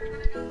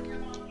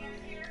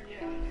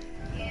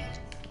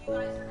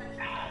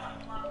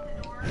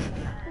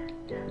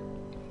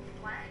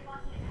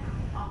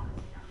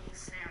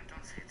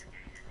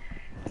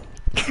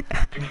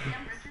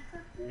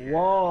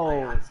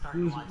whoa,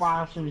 who's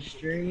watching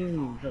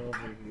streams over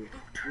here?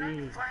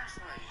 Jeez.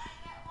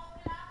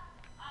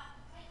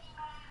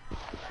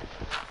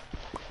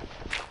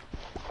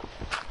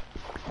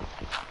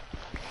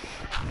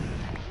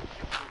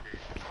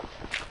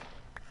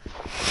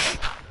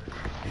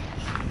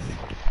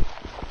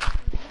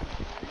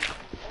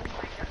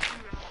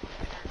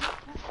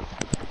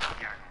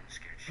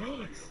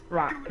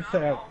 Right,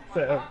 so.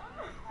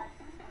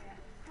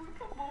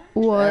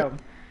 What?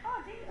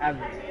 I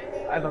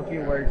have a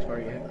few words for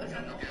you.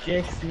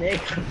 Jake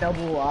Snake,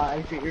 double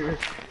eyes here.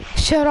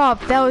 Shut up,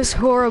 that was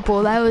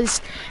horrible. That was...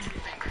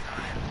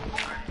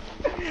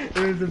 It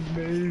was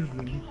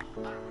amazing.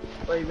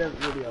 Play that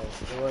video,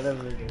 or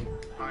whatever it is.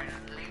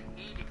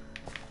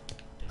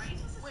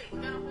 Wait, we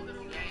gotta hold it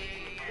over.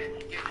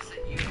 Yeah.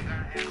 You gotta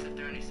have the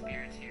dirty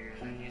spirits here,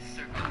 and then you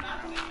circle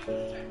around.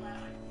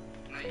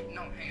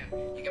 No, hang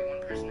on. You get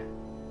one person in.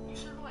 You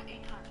circle it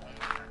 8 times.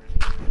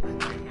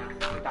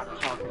 Stop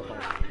talking about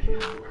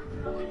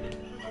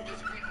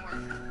There's a green orb.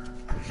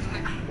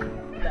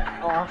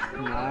 that off, Hey,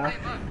 man.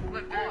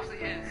 look, there actually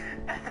is.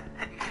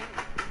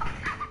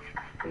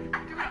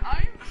 Dude,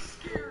 I'm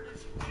scared.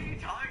 What are you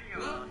talking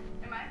about?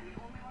 Am I the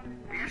only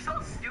one? You're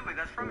so stupid.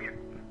 That's from your...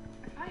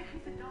 It's probably a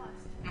piece of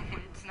dust. No,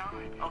 it's not.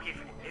 Okay,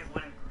 it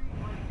wouldn't...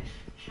 Green light is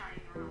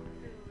shining around.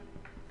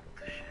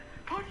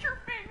 Put your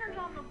fingers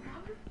on the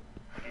mother...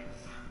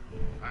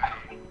 Alright.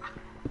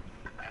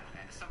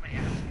 Somebody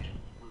asked me.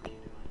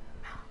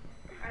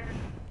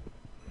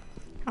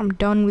 I'm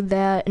done with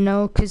that.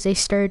 No, because they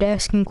started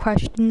asking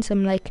questions.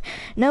 I'm like,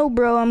 no,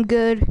 bro, I'm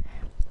good.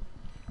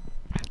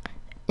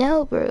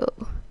 No, bro.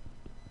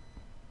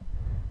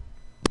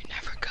 You're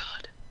never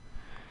good.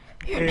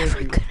 You're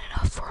never good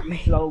enough for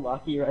me. So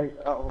lucky right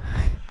now.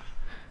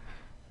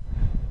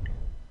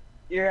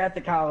 You're at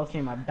the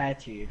Coliseum, I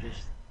bet you. You're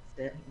just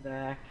sitting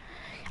back.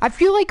 I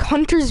feel like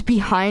Hunter's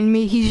behind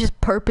me. He's just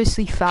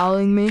purposely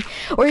following me.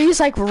 Or he's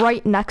like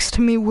right next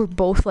to me. We're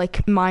both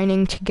like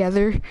mining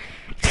together.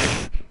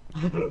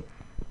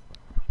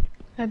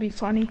 That'd be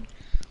funny.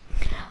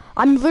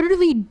 I'm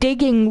literally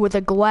digging with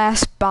a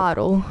glass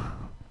bottle.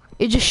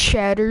 It just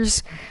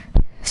shatters.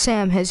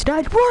 Sam has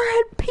died. We're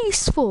at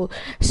peaceful.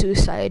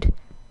 Suicide.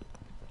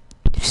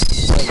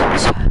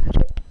 Suicide.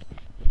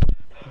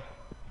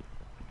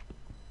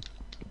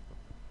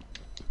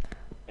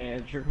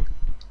 Andrew,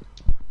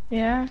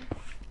 Yeah.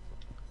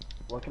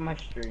 look at my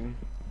stream.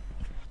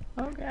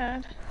 Oh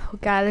god. Oh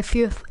god, I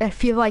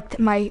feel like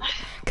my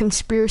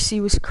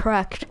conspiracy was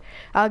correct.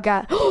 Oh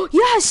god. Oh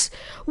yes!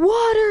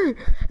 Water!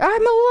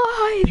 I'm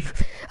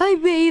alive! I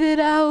made it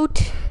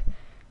out.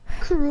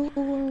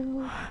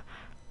 Cruel.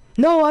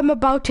 No, I'm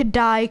about to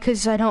die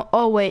because I don't...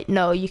 Oh wait,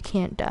 no, you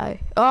can't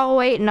die. Oh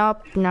wait, no,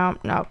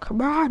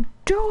 come on,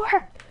 do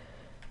it!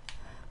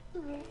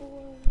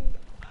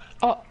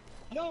 Oh.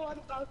 No, I'm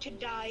about to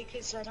die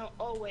because I don't...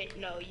 Oh wait,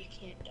 no, you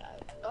can't die.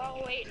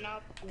 Oh wait, no.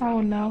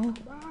 Oh no.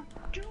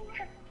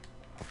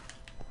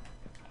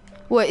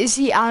 What, is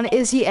he on...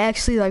 Is he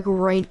actually like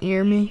right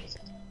near me?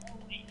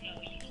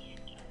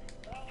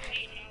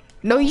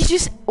 No, he's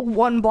just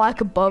one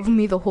block above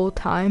me the whole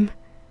time.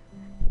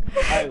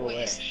 I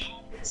wish.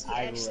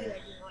 I wish.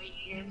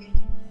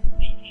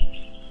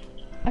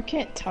 I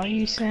can't tell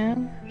you,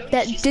 Sam.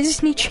 That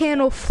Disney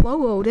Channel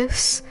flow,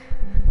 Otis.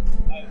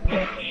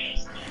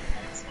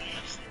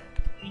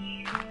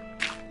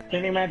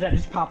 Can you imagine I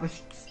just pop a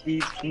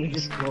speed and we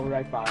just go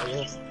right by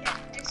us?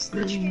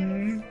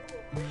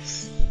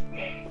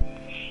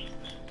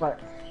 But,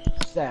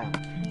 Sam.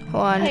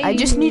 Hold on, I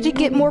just need to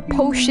get more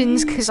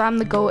potions because I'm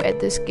the GOAT at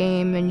this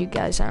game and you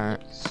guys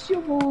aren't. It's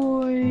your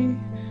boy.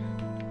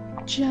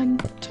 I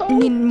Gentle.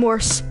 need more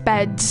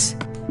speds.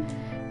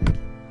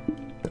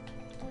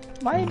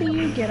 Why do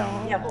you get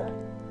on? Yeah, but...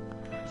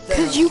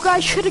 Because you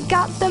guys should have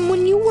got them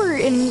when you were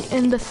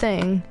in the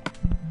thing.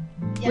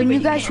 Yeah, when but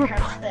you guys were...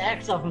 have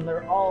stacks of them,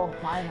 they're all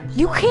fine.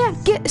 You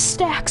can't get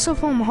stacks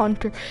of them,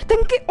 Hunter.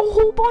 Then get a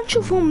whole bunch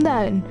of them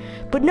then.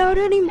 But not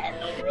anymore.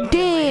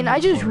 Dang, I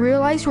just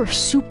realized we're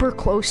super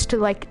close to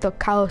like the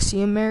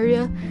Coliseum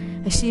area.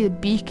 I see the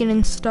beacon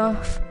and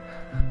stuff.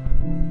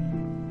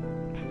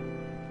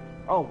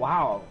 Oh,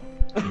 wow.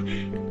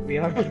 We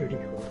are pretty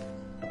cool.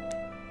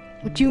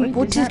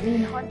 What does that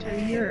mean, Hunter?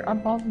 You're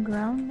above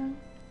ground now?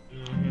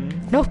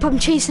 Nope, I'm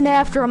chasing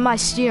after him. I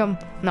see him.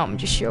 No, I'm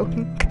just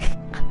joking.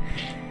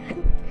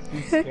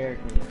 You scared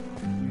me.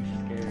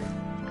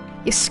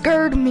 You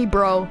scared me,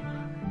 bro.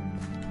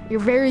 You're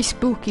very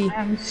spooky.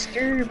 I'm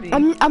scurvy.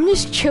 I'm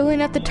just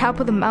chilling at the top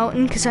of the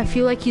mountain because I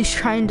feel like he's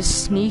trying to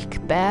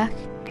sneak back.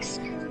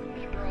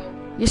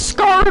 You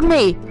scared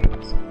me!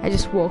 I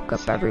just woke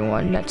up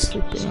everyone that's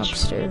sleeping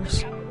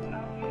upstairs.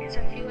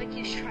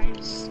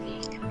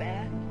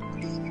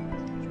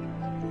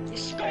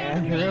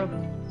 Andrew,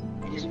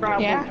 you're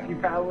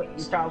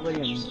probably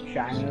in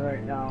China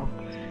right now.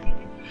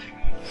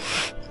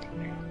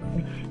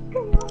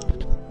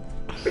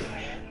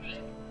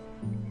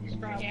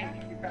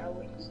 You're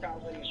probably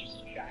in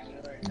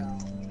China right now.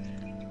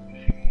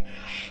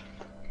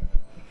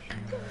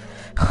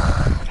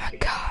 Oh my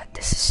god,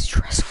 this is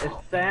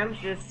stressful. Sam's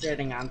just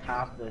sitting on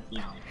top of this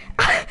mountain.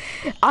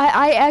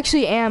 I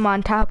actually am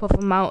on top of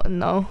a mountain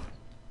though.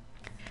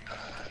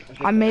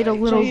 I made a So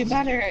little you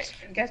better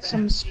get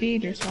some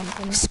speed or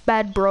something.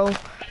 sped, bro.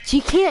 So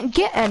you can't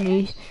get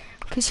any,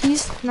 cause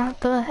he's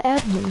not the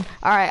admin.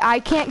 All right, I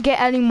can't get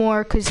any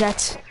more, cause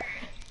that's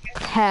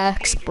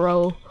hacks,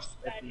 bro.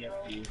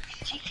 He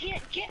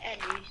can't get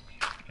any,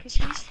 cause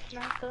he's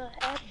not the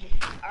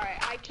admin.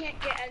 Alright, I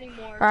can't get any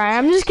more. All right,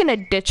 I'm just gonna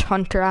ditch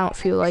Hunter. I don't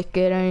feel like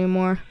it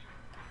anymore.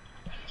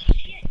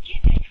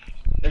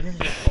 This is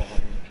just boring.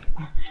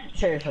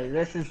 Seriously,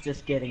 this is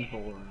just getting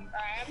boring.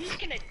 Alright, I'm just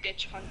gonna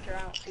ditch Hunter.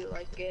 I don't feel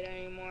like it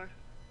anymore.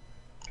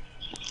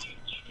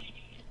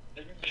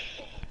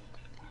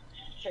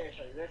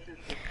 Seriously, this is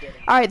just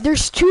getting. All right,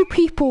 there's 2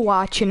 people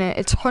watching it.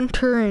 It's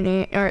Hunter and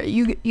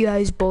you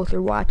guys both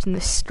are watching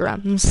the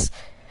streams.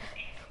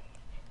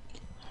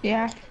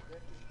 Yeah.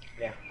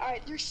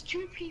 Alright, there's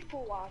 2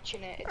 people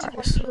watching it. It's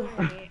Alright, Hunter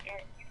and me.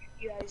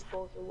 You guys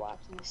both are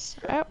watching this.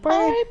 I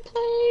play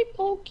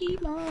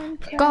Pokemon.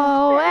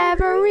 Go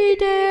every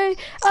day.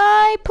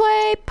 I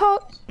play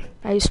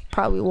I just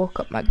probably woke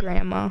up my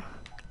grandma.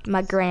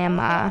 My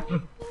grandma.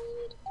 Go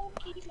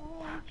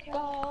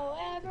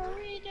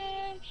every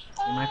day.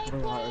 You might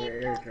put on your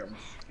eardrums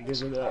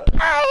because of that.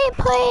 I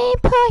play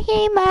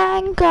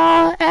Pokemon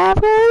Go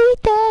every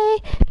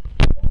day.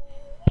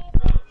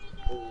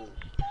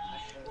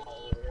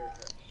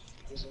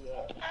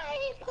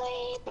 I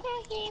play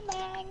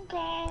Pokemon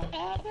Go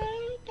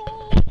every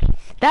day.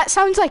 That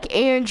sounds like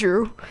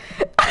Andrew.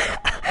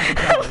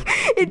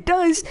 It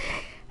does.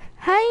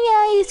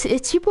 Hi guys,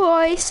 it's your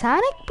boy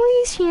Sonic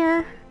Breeze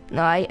here.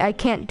 No, I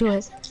can't do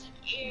it.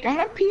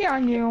 Gonna pee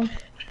on you.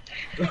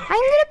 I'm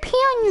gonna pee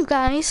on you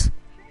guys.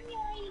 Hi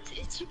guys,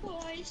 it's your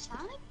boy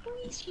Sonic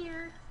Breeze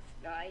here.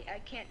 No, I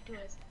can't do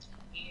it.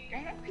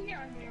 Gonna pee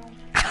on you.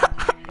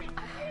 I'm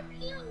gonna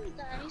pee on you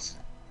guys.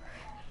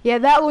 Yeah,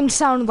 that one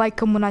sounded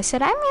like him when I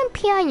said I'm gonna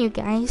pee on you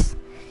guys.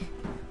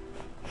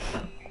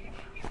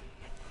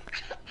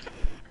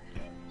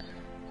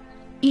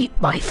 Eat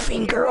my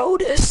finger,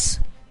 Otis.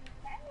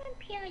 I'm gonna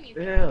pee on you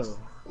Ew. guys.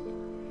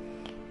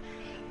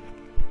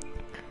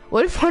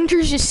 What if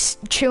Hunter's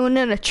just chilling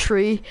in a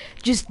tree,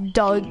 just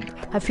dug?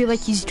 I feel like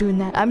he's doing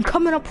that. I'm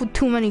coming up with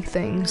too many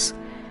things.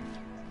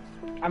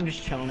 I'm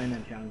just chilling in the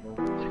jungle.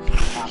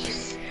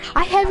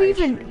 I haven't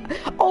even.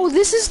 Oh,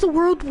 this is the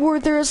world where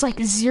there's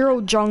like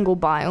 0 jungle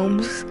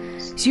biomes.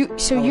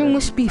 So you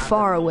must be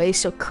far away.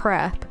 So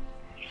crap.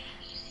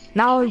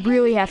 Now I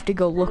really have to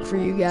go look for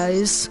you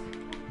guys.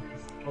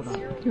 Hold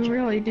on. You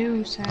really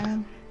do,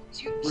 Sam.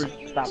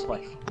 Stop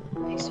playing.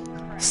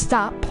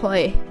 Stop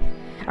play.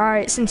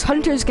 Alright, since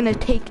Hunter's gonna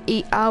take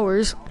 8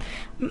 hours,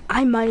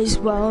 I might as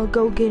well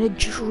go get a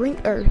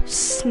drink or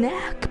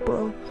snack,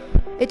 bro.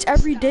 It's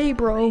every day,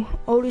 bro.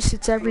 Otis,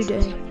 it's every day.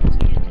 I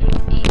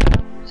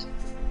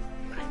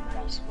might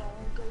as well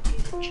go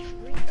get a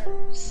drink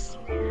or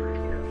snack.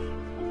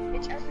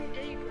 It's every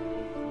day,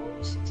 bro.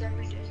 It's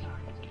every day.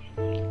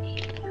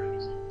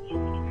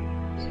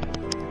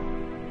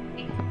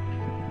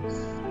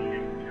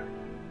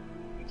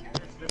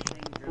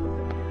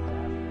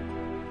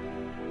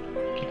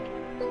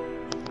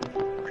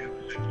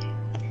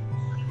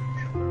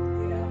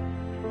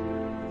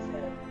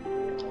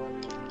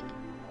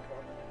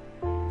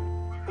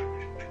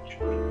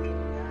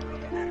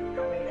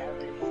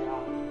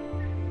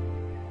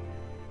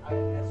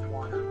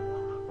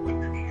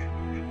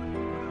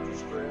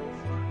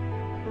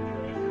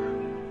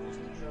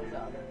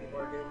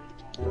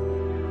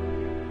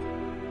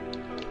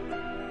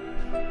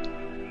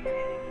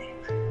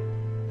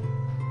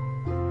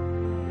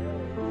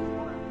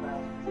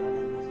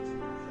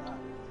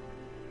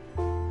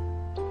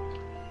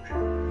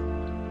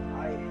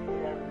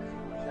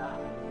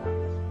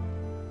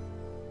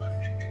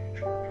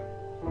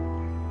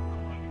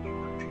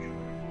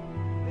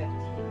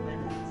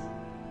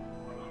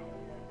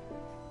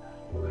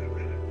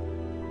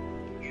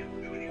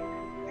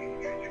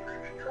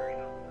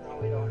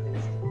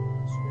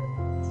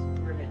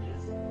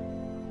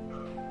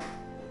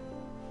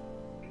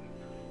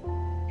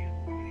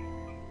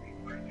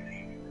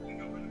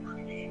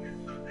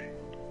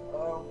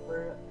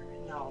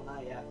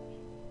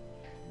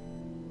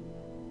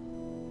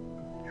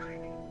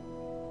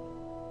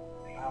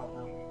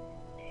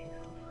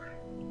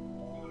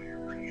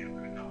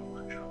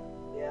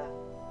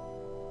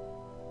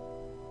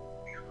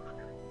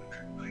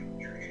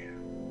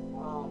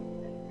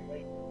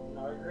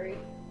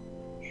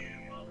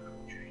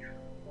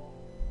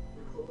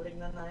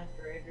 ninth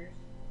graders.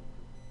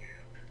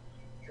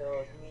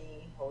 So it's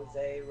me,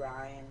 Jose,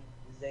 Ryan,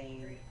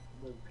 Zane,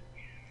 Luke.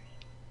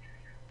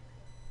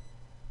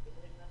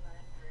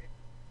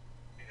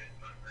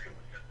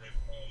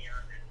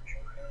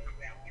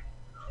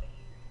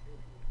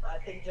 I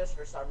think just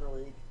for summer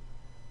league.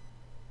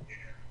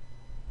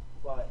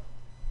 But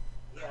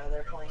yeah,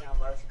 they're playing on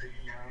varsity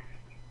tomorrow.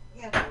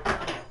 Yeah, they're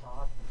playing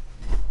soft.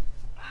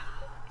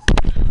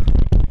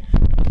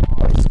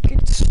 Let's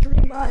get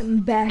stream.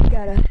 I'm back.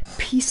 Got a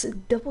piece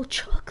of double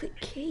chocolate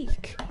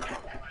cake.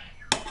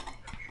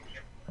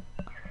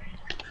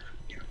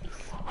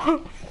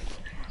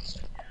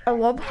 I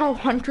love how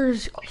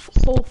Hunter's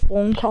full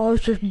phone call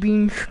is just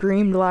being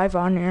streamed live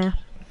on air.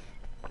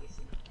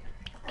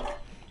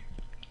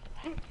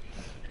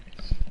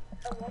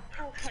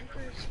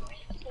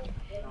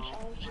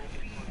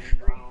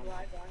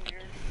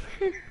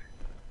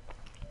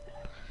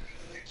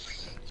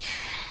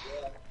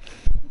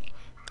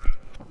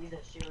 He's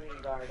a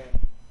shooting guard.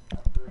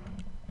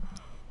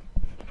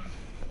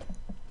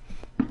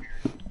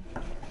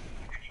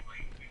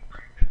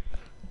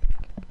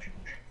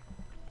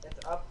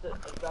 It's up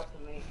to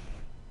me.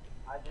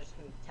 I just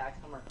can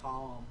text him or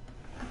call him.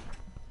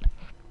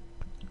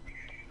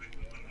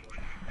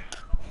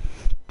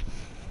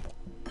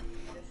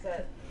 It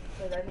said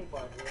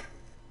anybody.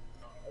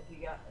 If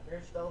you got,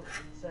 there's still,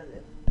 it said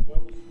if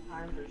those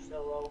times are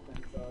still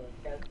open, so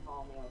if you guys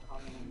call me, I'll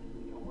come in and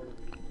we can work.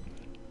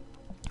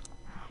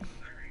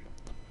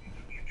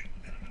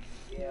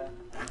 Yeah,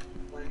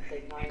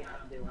 Wednesday night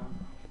I'm doing.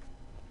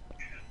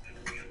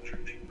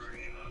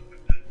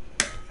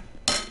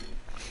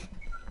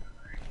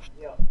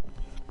 Yep.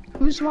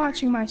 Who's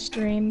watching my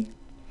stream?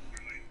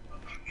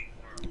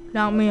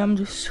 Not me, I'm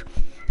just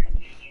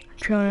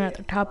chilling at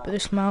the top of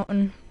this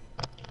mountain.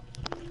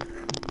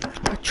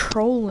 A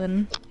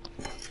trolling.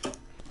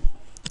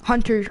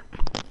 Hunter,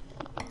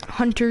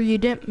 you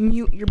didn't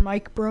mute your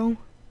mic, bro.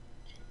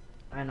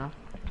 I know.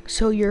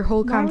 So your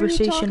whole Why were you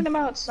conversation. talking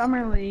about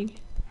Summer League?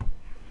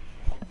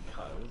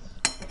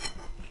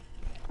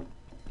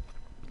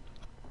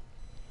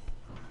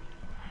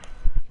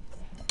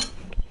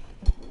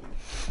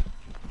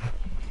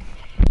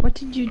 What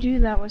did you do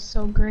that was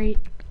so great?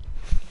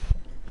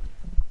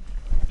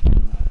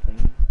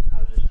 Nothing. I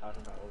was just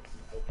talking about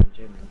open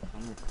gym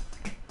in summer.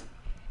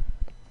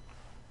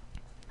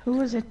 Who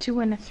was a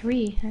 2 and a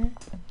 3,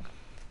 huh?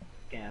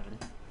 Gavin.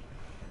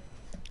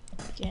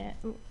 Yeah.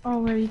 Oh,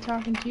 were you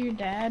talking to your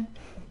dad?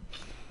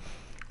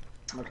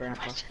 My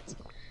grandpa.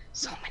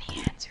 So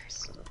many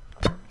answers.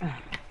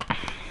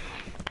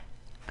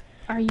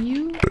 Are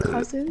you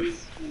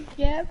cousins,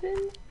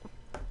 Gavin?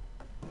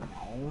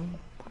 No.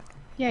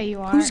 Yeah, you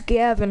are. Who's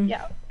Gavin?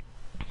 Yeah.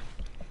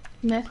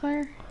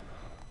 Miffler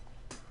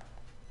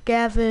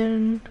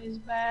Gavin. is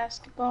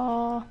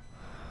basketball.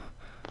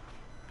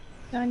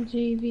 On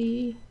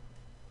JV.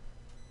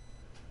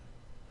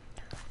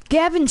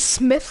 Gavin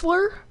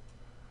Smithler?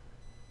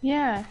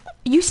 Yeah.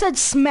 You said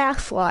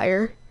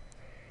Smathflyer.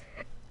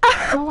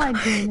 No, I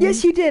didn't.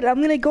 Yes, you did.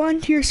 I'm gonna go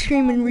onto your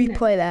stream and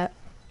replay that.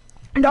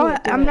 No, Do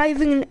it, do I'm it. not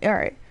even gonna.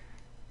 Alright.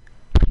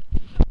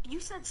 You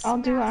said I'll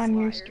do it on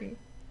your Smathflyer. stream.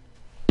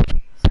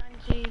 On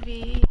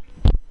JV.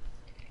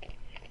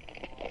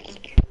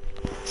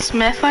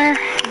 Smithler?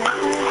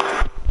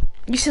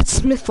 You said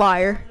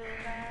Smithflyer.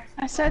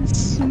 I said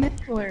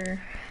Smithler.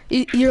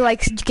 You're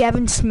like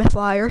Gavin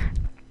Smithflyer.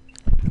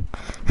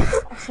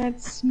 I said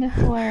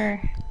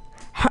Smithler.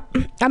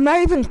 I'm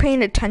not even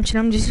paying attention.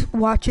 I'm just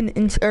watching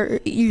or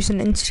using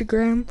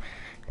Instagram.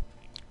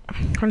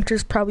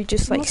 Hunter's probably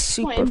just like What's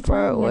the point super in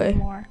far playing away.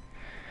 anymore?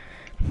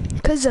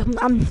 Cause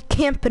I'm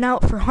camping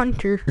out for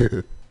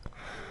Hunter.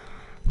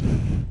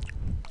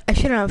 I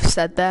shouldn't have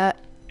said that.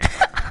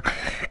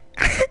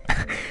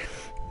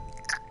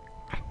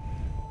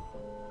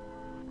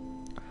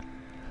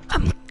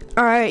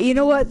 Alright, you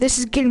know what? This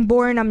is getting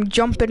boring. I'm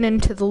jumping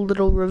into the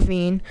little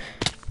ravine.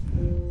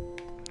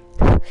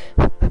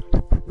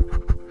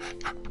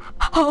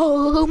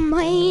 Oh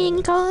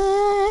my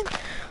god!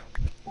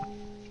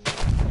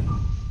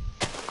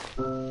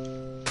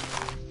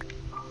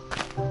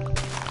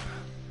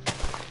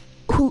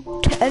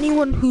 To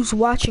anyone who's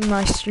watching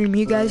my stream,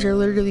 you guys are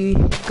literally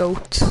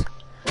goats.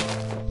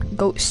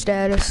 Goat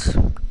status.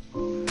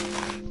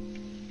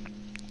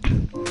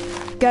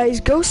 Guys,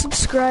 go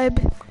subscribe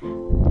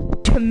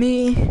to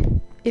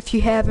me if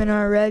you haven't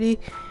already.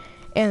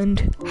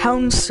 And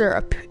Hound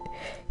Syrup.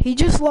 He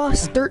just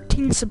lost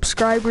 13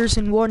 subscribers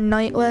in one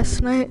night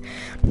last night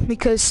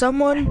because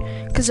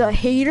a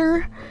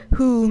hater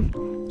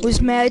who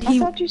was mad I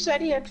thought you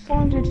said he had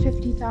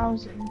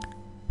 450,000.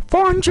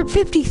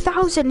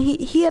 450,000.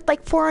 He had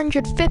like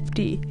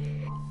 450.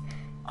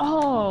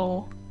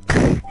 Oh.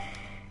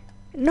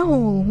 No,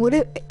 what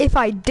if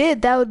I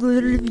did? That would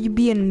literally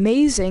be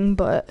amazing,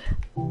 but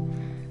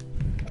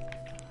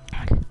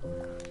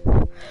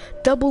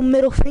double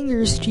middle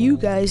fingers to you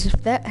guys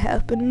if that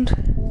happened.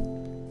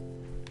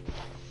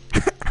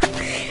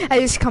 I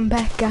just come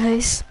back,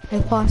 guys. I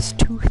lost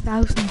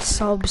 2,000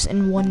 subs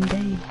in one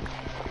day.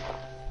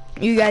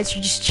 You guys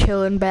are just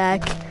chilling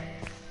back.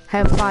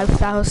 Have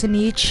 5,000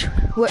 each.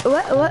 What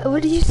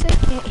did you say?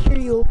 Can't hear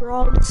you over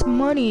all this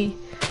money.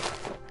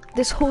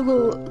 This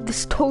total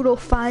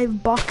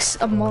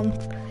 $5 a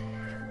month.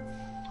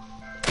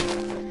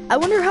 I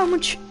wonder how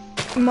much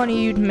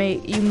money you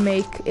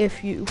make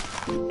if you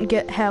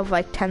have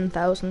like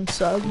 10,000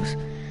 subs.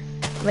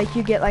 Like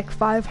you get like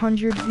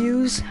 500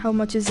 views. How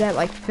much is that?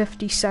 Like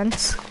 50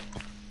 cents?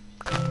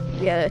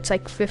 Yeah, it's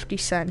like 50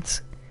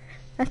 cents.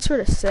 That's sort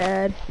of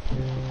sad.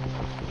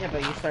 Yeah,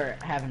 but you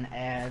start having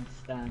ads,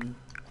 then.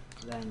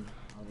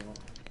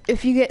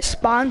 If you get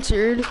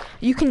sponsored,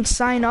 you can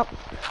sign up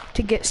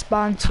to get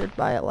sponsored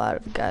by a lot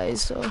of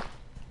guys. So.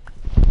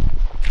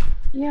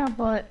 Yeah,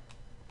 but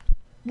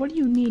what do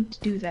you need to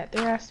do that?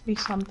 There has to be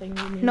something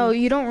you need. No,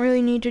 you don't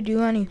really need to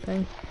do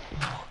anything.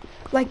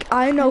 Like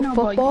I know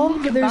football. But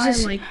you need to there's buy,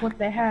 this like what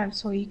they have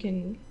so you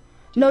can.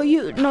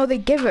 No, they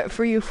give it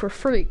for you for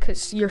free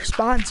because you're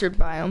sponsored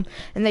by them,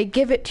 and they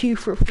give it to you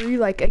for free.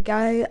 Like a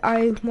guy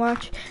I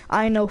watch,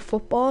 I know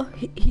football.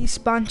 He's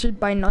sponsored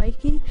by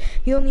Nike.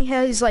 He only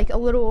has like a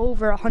little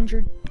over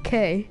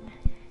 100K,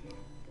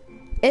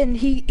 and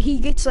he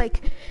gets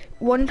like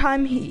one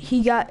time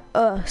he got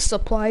a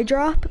supply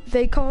drop.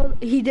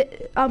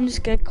 I'm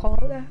just gonna call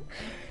it that.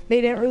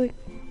 They didn't really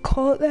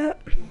call it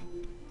that.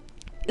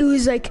 It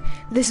was like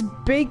this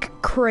big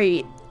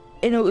crate.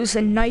 And it was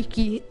a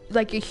Nike,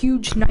 like a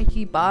huge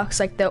Nike box,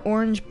 like the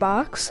orange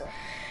box,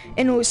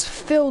 and it was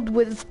filled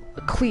with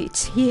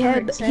cleats. He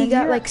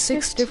got like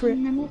 6 different.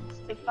 Minutes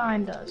to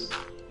find us.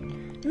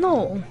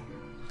 No.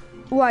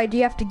 Why do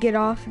you have to get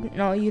off?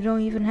 No, you don't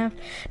even have.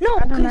 No,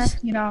 I don't have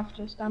to get off.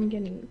 Just I'm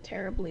getting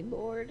terribly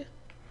bored.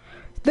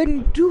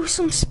 Then do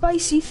some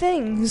spicy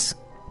things.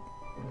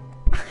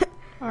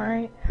 All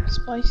right,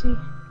 spicy.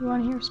 You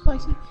want to hear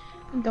spicy?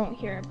 I don't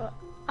hear it, but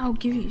I'll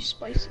give you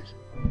spicy.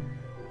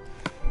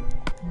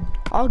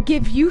 I'll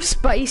give you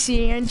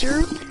spicy,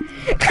 Andrew.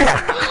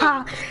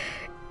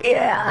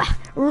 Yeah,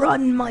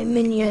 run, my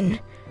minion.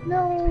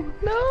 No.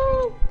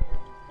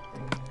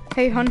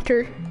 Hey,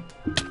 Hunter.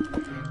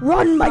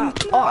 Run, my.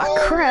 Oh,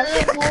 crap.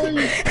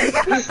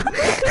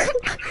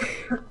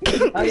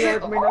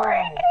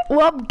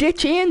 Well,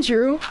 ditch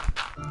Andrew.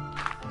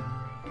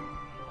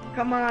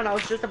 Come on, I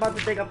was just about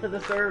to take up to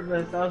the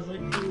service. I was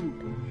like two.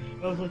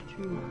 Come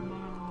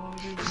on,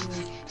 what is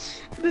this?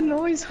 The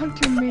noise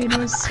Hunter made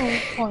was so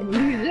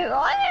funny.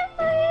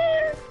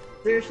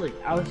 Seriously,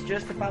 I was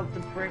just about to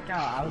break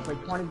out. I was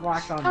like 20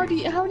 blocks on How do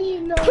you know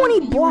 20 that you were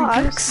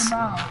blocks? just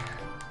about?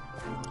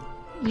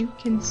 You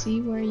can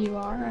see where you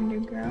are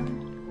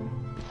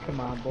underground. Come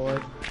on, boy.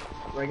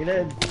 Bring it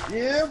in.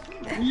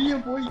 Yeah,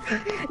 boy.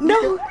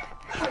 No.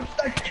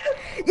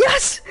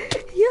 Yes.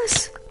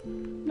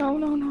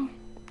 No.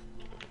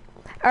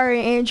 All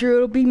right, Andrew.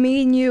 It'll be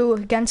me and you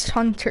against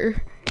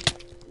Hunter.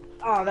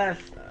 Oh,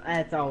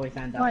 that's always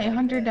end up. Wait, like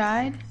Hunter this.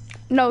 died?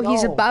 No,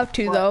 he's No, about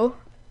to but- though.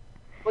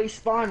 Well, you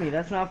spawned me.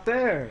 That's not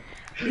fair.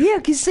 Yeah,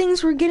 because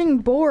things were getting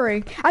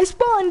boring. I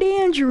spawned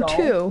Andrew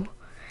too,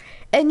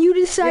 and you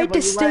decided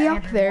to stay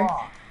up there.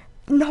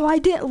 No, I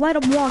didn't let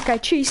him walk. I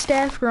chased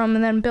after him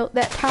and then built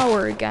that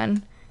tower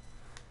again.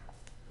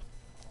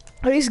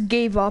 I just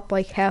gave up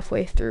like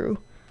halfway through.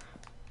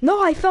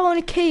 No, I fell in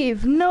a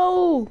cave.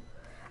 No,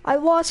 I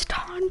lost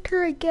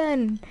Hunter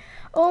again.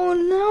 Oh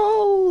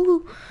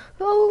no.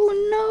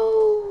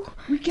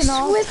 We can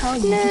all tell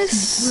you Swiftness.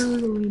 just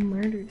brutally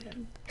murdered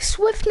him.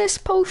 Swiftness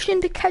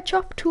potion to catch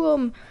up to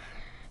him.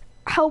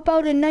 How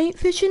about a night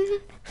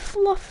vision?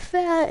 Fluff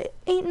that.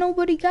 Ain't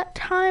nobody got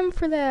time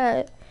for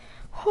that.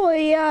 Oh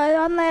yeah,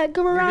 on that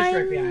You're just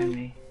right behind grind.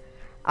 me.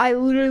 I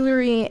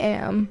literally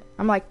am.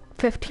 I'm like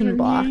 15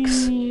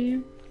 blocks.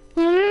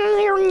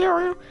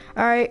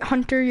 Alright,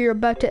 Hunter, you're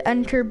about to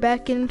enter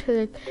back into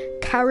the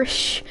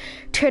carriage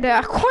to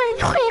the...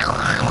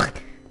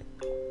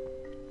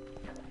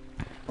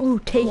 Ooh,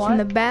 taking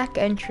the back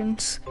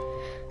entrance.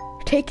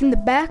 Taking the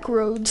back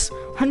roads.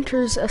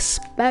 Hunter's a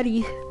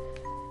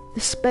the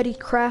speddy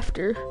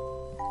crafter.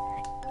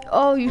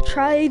 Oh, you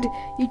tried,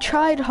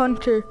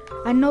 Hunter.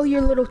 I know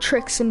your little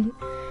tricks and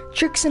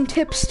tips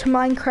to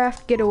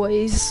Minecraft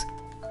getaways.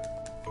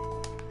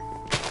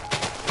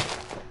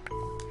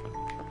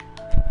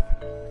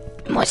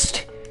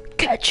 Must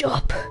catch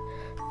up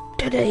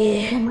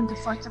today. What the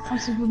fuck's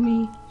supposed with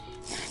me?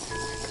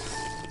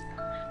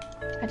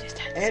 I just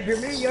had to Andrew,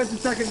 meet you at the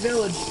second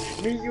village.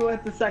 Meet you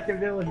at the second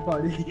village,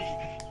 buddy.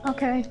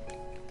 Okay.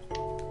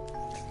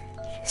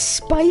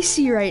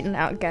 Spicy right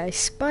now, guys.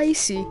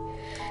 Spicy.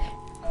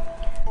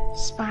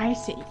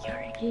 Spicy.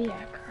 Yeah,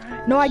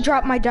 crap. No, I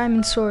dropped my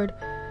diamond sword.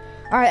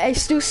 Alright, I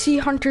still see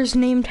Hunter's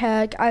name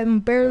tag. I'm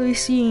barely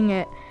seeing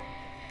it.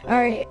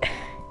 Alright.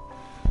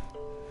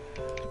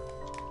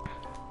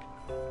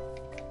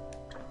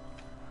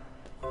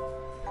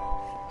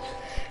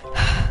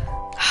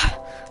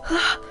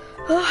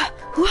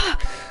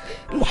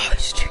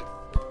 Must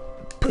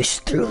push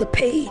through the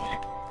pain.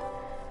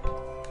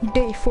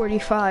 Day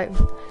 45.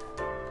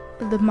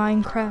 The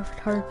Minecraft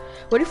hard.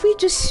 What if we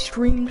just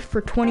streamed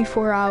for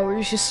 24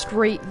 hours, just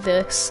straight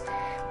this?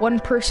 One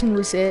person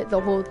was it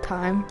the whole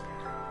time.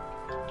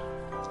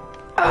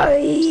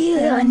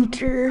 Oh,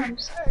 Hunter. I'm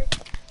sorry.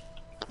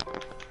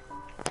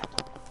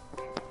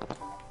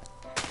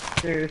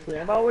 Seriously,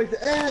 I'm always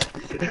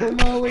it. I'm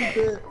always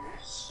it.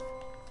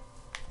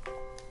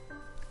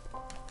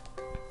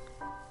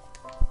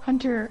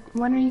 Hunter,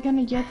 when are you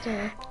gonna get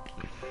there?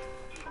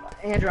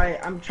 Andrew,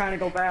 I'm trying to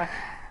go back.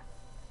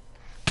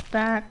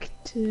 Back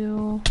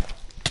to...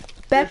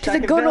 Back to the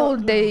good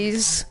old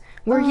days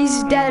where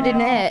he's dead in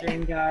it.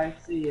 Watching, guys.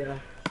 See ya.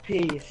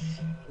 Peace.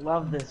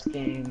 Love this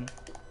game.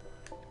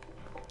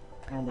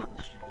 And it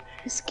was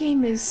This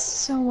game is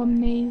so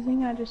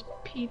amazing. I just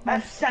peed my I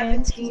have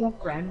pants 17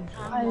 friends.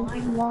 I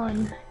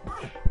won.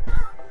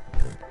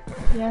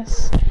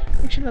 Yes.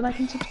 Make sure to like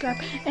and subscribe.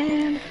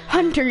 And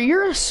Hunter,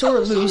 you're a sore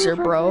loser,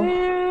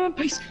 bro.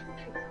 Peace.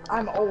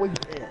 I'm always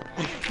it.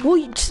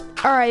 Well,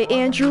 alright,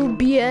 Andrew,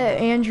 be it.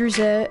 Andrew's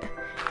it.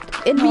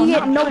 And No, we I'm get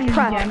not no playing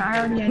prep. again. I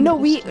already ended No,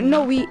 the we stream.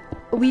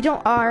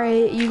 don't.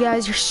 Alright, you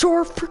guys are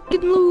sore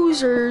freaking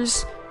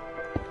losers.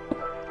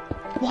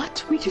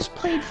 What? We just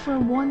played for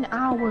 1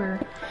 hour.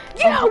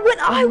 Yeah, when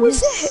I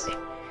was this. it.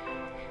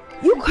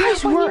 You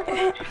guys when were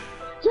you it.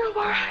 You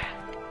were.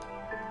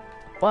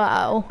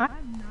 Wow. I have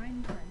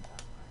 9 friends.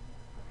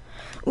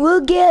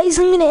 Well, guys,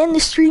 I'm gonna end the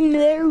stream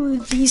there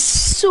with these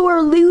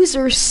sore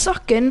losers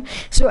sucking.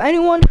 So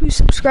anyone who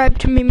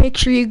subscribed to me, make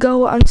sure you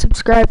go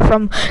unsubscribe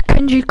from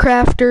Kenji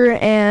Crafter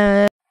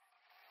and